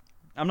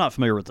 I'm not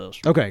familiar with those.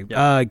 Okay.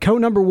 Yeah. Co.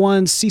 number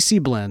 1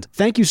 CC blend.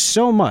 Thank you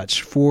so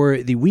much for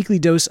the weekly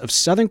dose of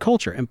Southern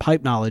culture and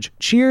pipe knowledge.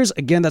 Cheers.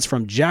 Again, that's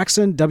from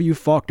Jackson W.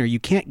 Faulkner.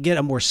 You can't get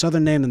a more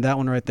Southern name than that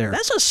one right there.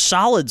 That's a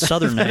solid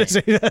Southern name.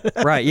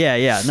 Right,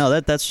 yeah. No,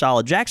 that's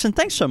solid. Jackson,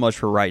 thanks so much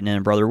for writing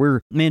in, brother.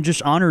 We're,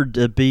 just honored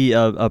to be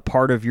a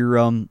part of your,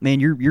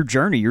 your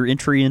journey, your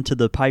entry into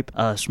the pipe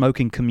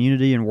smoking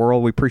community and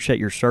world. We appreciate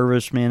your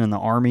service, man, in the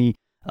Army.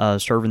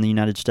 Serving the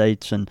United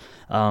States, and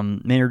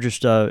or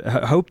just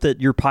hope that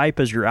your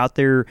pipe, as you're out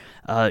there,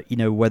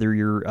 whether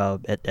you're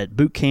at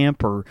boot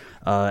camp or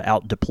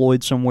out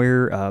deployed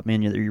somewhere,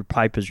 your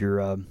pipe is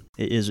your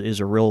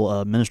is a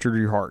real minister to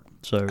your heart.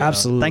 So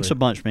absolutely, thanks a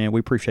bunch, man. We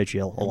appreciate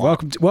you a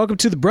lot. Welcome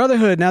to the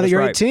brotherhood. Now that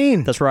you're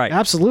 18, that's right.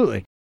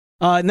 Absolutely.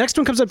 Next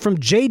one comes up from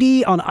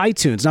JD on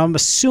iTunes. Now I'm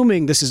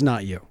assuming this is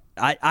not you.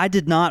 I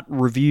did not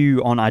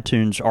review on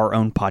iTunes our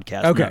own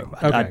podcast. Okay.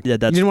 No. Okay. You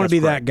didn't want to be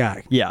that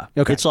guy. Yeah.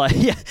 Okay. It's like,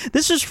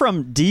 this is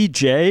from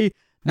DJ.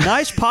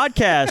 Nice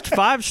podcast,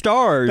 5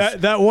 stars.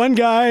 That one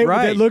guy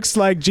that looks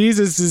like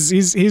Jesus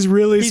he's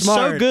really smart.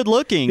 He's so good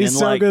looking. He's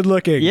so good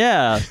looking.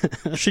 Yeah.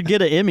 Should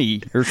get an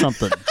Emmy or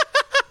something.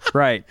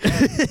 Right.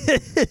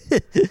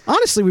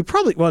 Honestly, we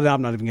probably. Well, no,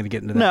 I'm not even going to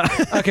get into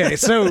that. No. Okay,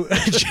 so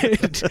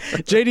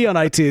JD on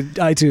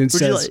iTunes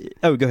says.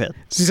 Go ahead.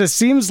 She says,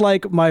 "Seems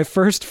like my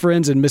first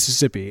friends in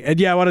Mississippi." And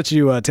yeah, why don't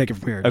you take it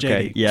from here?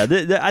 Okay. JD.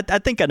 Yeah. I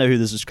think I know who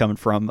this is coming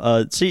from.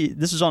 See,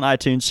 this is on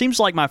iTunes. Seems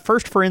like my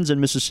first friends in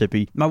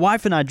Mississippi. My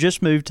wife and I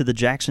just moved to the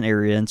Jackson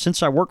area, and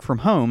since I work from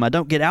home, I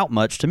don't get out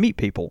much to meet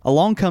people.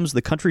 Along comes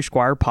the Country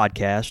Squire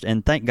podcast,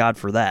 and thank God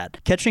for that.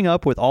 Catching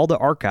up with all the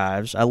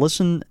archives, I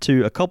listen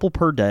to a couple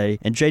per day.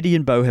 And JD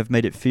and Bo have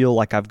made it feel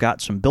like I've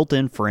got some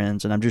built-in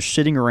friends and I'm just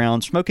sitting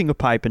around smoking a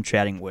pipe and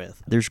chatting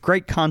with. There's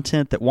great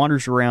content that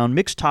wanders around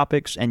mixed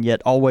topics and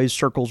yet always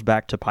circles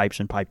back to pipes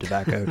and pipe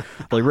tobacco.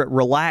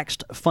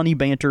 Relaxed, funny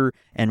banter,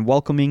 and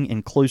welcoming,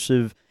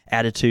 inclusive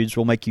attitudes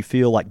will make you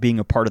feel like being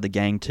a part of the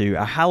gang too.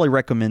 I highly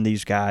recommend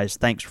these guys.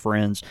 Thanks,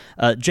 friends.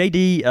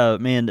 JD,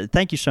 man,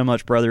 thank you so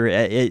much, brother.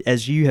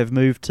 As you have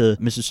moved to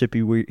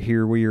Mississippi, we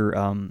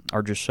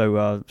are just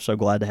so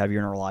glad to have you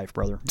in our life,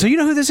 brother. So you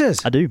know who this is?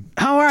 I do.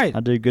 All right.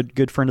 I do.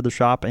 Good friend of the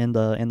shop and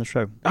the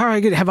show. All right,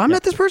 good. Have I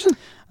met this person?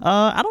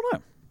 I don't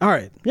know. All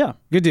right. Yeah.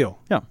 Good deal.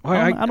 Yeah.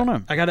 I don't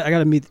know. I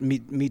gotta meet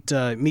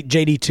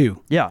JD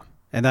too. Yeah.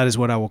 And that is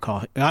what I will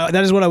call. That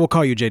is what I will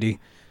call you, JD.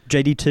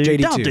 JD2?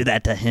 JD2. Don't do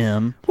that to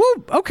him. Well,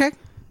 okay.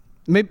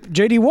 Maybe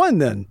JD1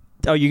 then.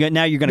 Oh,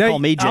 now you're going to call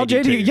me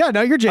JD2. Yeah,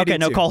 no, you're JD2. Okay,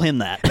 no, call him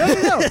that. No.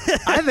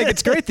 I think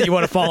it's great that you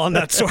want to fall on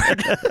that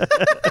sword.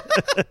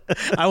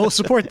 I will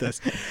support this.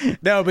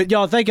 No, but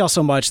y'all, thank y'all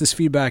so much. This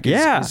feedback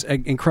is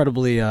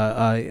incredibly,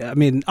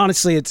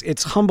 honestly,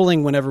 it's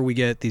humbling whenever we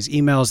get these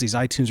emails, these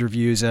iTunes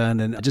reviews,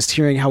 and just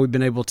hearing how we've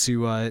been able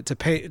to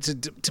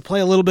play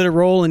a little bit of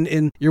role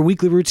in your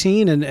weekly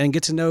routine and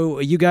get to know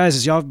you guys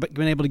as y'all have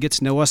been able to get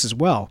to know us as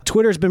well.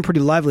 Twitter's been pretty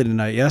lively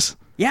tonight, yes?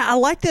 Yeah, I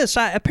like this.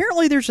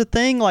 Apparently there's a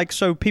thing,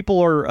 so people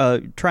are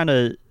trying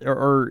to,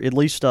 or at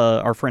least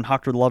our friend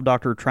Hoctor the Love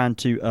Doctor trying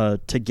to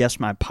guess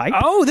my pipe.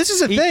 Oh, this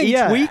is a thing.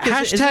 Each week.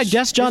 Hashtag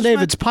guess John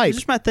David's pipe. Is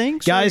this my thing?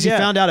 Guys, he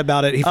found out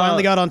about it. He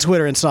finally got on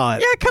Twitter and saw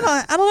it. Yeah, kind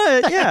of, I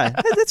don't know. Yeah,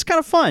 that's kind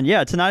of fun.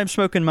 Yeah, tonight I'm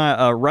smoking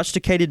my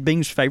rusticated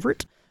Bing's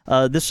favorite.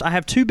 I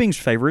have 2 Bing's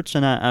favorites,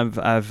 and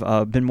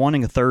I've been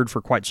wanting a third for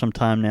quite some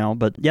time now.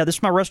 But yeah, this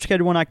is my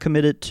rusticated one. I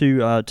committed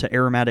to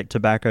aromatic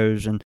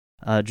tobaccos and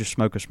just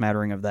smoke a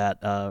smattering of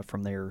that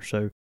from there.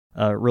 So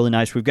really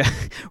nice. We've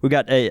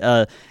got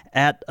a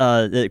at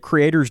the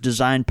Creators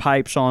Design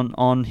Pipes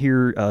on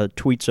here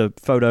tweets a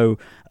photo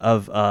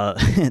of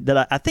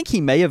that I think he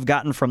may have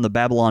gotten from the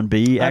Babylon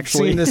Bee.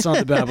 Actually, I've seen this on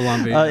the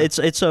Babylon Bee.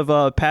 It's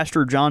of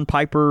Pastor John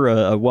Piper,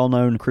 a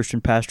well-known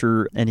Christian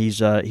pastor, and he's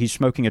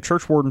smoking a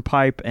church warden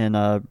pipe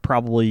and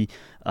probably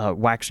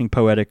waxing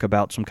poetic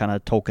about some kind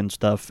of Tolkien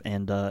stuff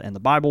and the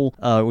Bible.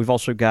 We've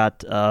also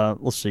got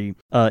let's see,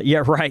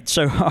 yeah, right.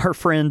 So our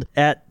friend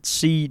at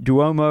C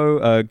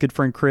Duomo, good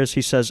friend Chris,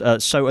 he says,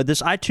 so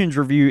this iTunes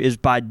review is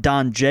by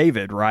Don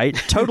Javid, right?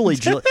 Totally,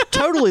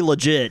 totally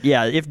legit.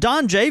 Yeah, if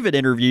Don Javid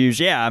interviews,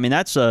 yeah, I mean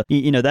that's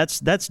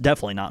that's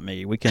definitely not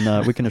me. We can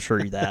assure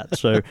you that.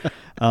 So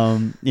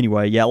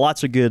anyway, yeah,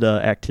 lots of good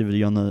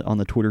activity on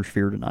the Twitter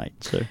sphere tonight.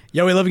 So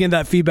yeah, we love getting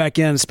that feedback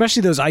in,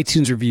 especially those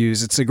iTunes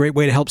reviews. It's a great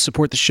way to help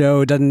support the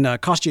show. It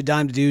doesn't cost you a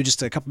dime to do.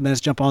 Just a couple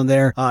minutes, jump on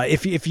there.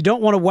 If you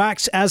don't want to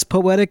wax as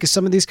poetic as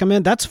some of these come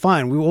in, that's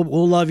fine.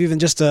 We'll love even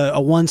just a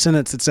one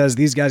sentence that says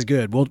these guys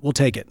good. We'll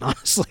take it.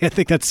 Honestly, I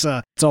think that's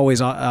it's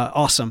always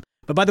awesome.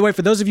 But by the way,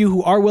 for those of you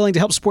who are willing to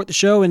help support the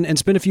show and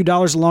spend a few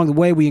dollars along the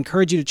way, we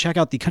encourage you to check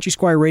out the Country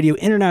Squire Radio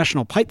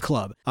International Pipe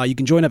Club. You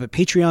can join up at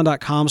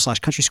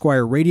patreon.com/Country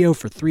Squire Radio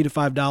for $3 to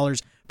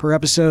 $5 per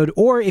episode.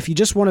 Or if you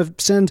just want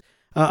to send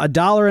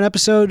 $1 an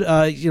episode,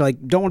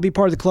 don't want to be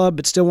part of the club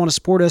but still want to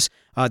support us,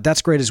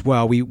 that's great as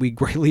well. We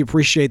greatly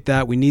appreciate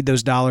that. We need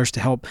those dollars to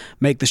help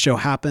make the show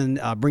happen,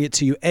 bring it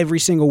to you every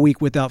single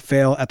week without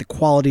fail at the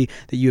quality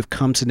that you have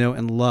come to know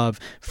and love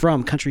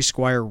from Country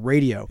Squire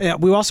Radio.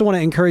 We also want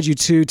to encourage you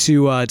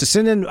to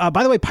send in,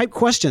 by the way, pipe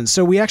questions.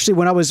 So we actually,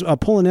 when I was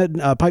pulling in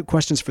pipe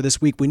questions for this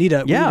week, we need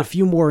a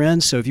few more in.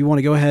 So if you want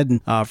to go ahead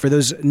and for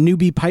those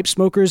newbie pipe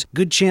smokers,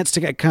 good chance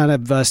to kind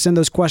of send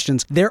those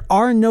questions. There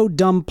are no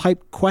dumb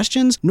pipe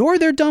questions, nor are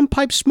there dumb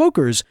pipe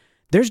smokers.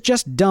 There's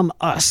just dumb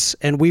us,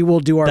 and we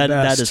will do our best.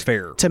 That is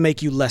fair. To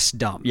make you less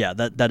dumb. Yeah,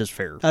 that is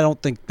fair. I don't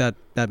think that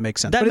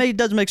makes sense.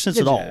 Doesn't make sense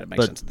at all. It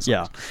makes sense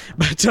yeah.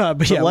 But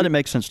yeah, let it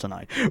make sense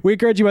tonight. We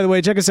encourage you, by the way,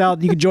 check us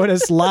out. You can join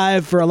us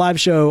live for a live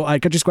show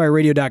at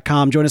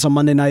countrysquireradio.com. Join us on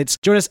Monday nights.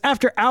 Join us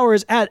after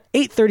hours at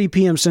 8:30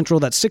 p.m. Central.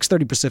 That's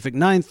 6:30 Pacific,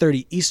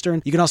 9:30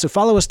 Eastern. You can also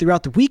follow us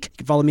throughout the week. You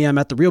can follow me. I'm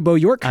at The Real Bo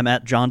York. I'm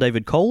at John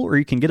David Cole, or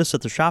you can get us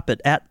at the shop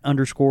at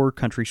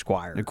 @_Country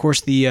Squire. And of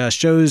course, the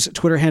show's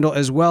Twitter handle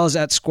as well as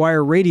at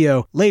Squire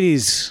Radio.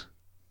 Ladies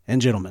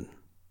and gentlemen,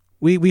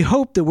 we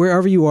hope that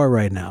wherever you are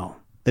right now,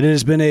 that it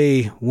has been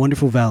a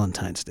wonderful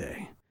Valentine's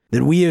Day,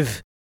 that we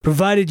have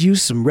provided you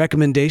some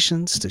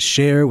recommendations to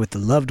share with the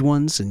loved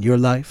ones in your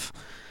life,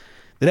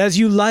 that as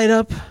you light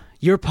up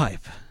your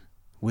pipe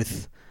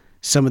with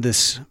some of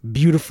this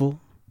beautiful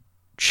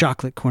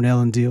chocolate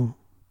Cornell and Deal,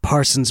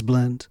 Parsons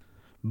Blend,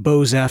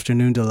 Bo's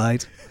Afternoon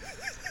Delight,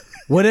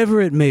 whatever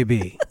it may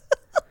be,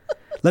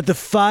 let the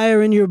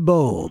fire in your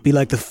bowl be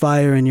like the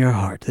fire in your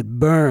heart that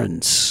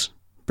burns,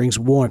 brings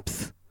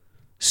warmth,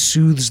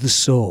 soothes the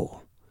soul.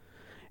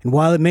 And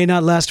while it may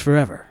not last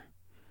forever,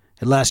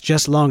 it lasts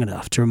just long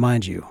enough to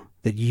remind you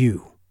that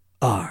you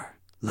are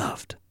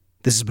loved.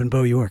 This has been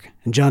Bo York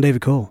and John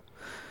David Cole,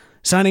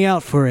 signing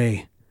out for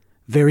a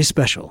very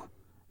special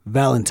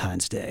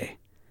Valentine's Day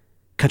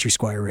Country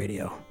Squire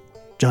Radio.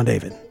 John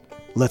David,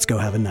 let's go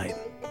have a night.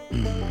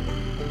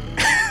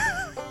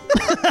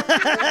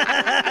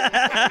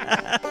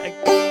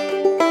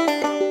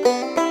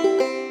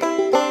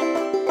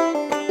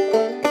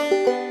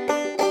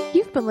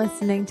 You've been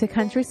listening to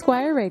Country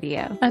Squire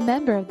Radio, a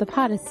member of the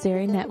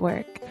Podastery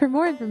Network. For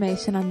more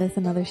information on this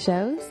and other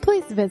shows,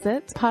 please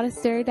visit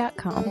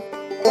podastery.com.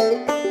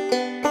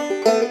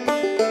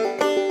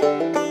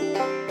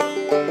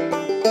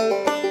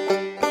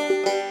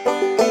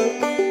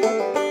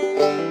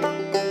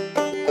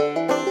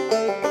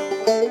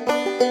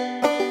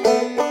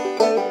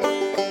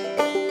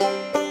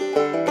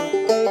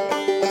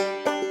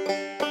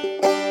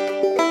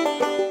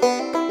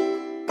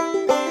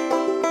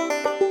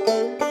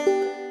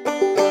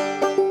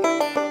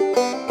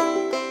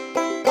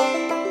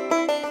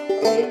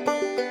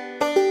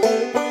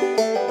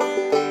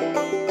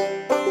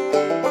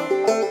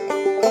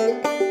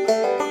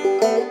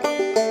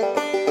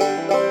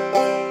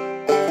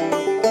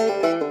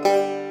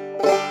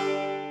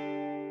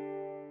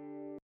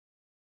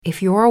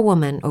 If you're a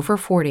woman over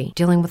 40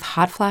 dealing with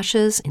hot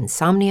flashes,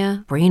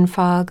 insomnia, brain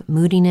fog,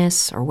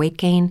 moodiness, or weight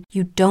gain,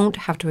 you don't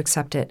have to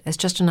accept it as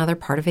just another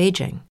part of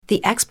aging.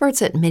 The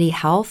experts at MIDI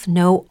Health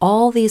know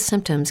all these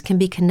symptoms can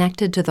be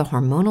connected to the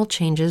hormonal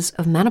changes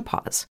of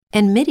menopause.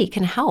 And MIDI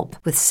can help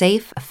with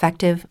safe,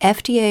 effective,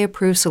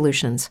 FDA-approved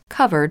solutions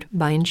covered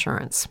by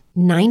insurance.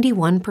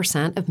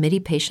 91% of MIDI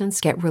patients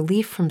get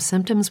relief from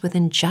symptoms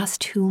within just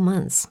 2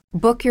 months.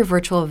 Book your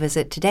virtual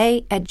visit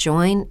today at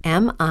joinmidi.com.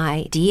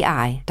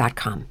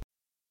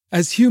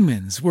 As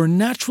humans, we're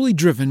naturally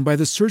driven by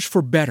the search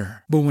for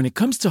better. But when it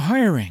comes to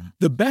hiring,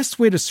 the best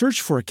way to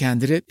search for a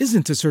candidate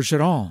isn't to search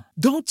at all.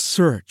 Don't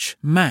search,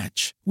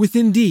 match with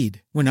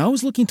Indeed. When I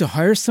was looking to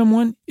hire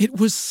someone, it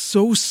was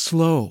so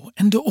slow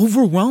and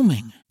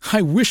overwhelming.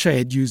 I wish I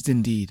had used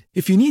Indeed.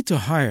 If you need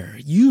to hire,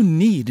 you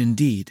need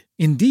Indeed.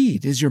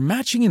 Indeed is your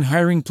matching and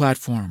hiring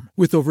platform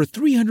with over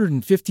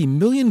 350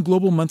 million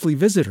global monthly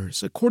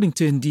visitors, according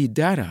to Indeed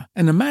data,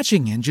 and a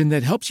matching engine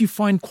that helps you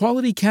find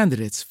quality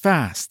candidates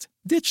fast.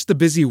 Ditch the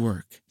busy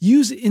work.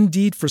 Use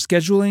Indeed for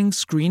scheduling,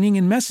 screening,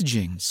 and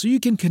messaging so you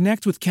can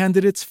connect with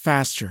candidates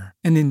faster.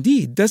 And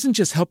Indeed doesn't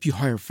just help you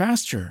hire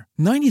faster.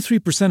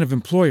 93% of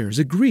employers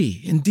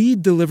agree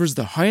Indeed delivers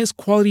the highest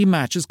quality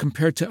matches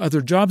compared to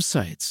other job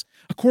sites,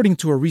 according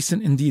to a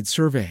recent Indeed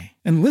survey.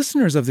 And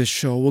listeners of this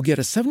show will get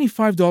a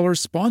 $75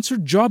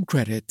 sponsored job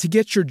credit to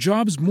get your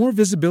jobs more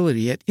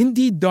visibility at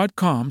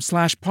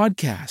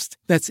Indeed.com/podcast.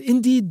 That's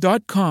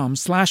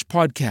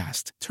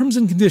Indeed.com/podcast. Terms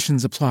and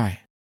conditions apply.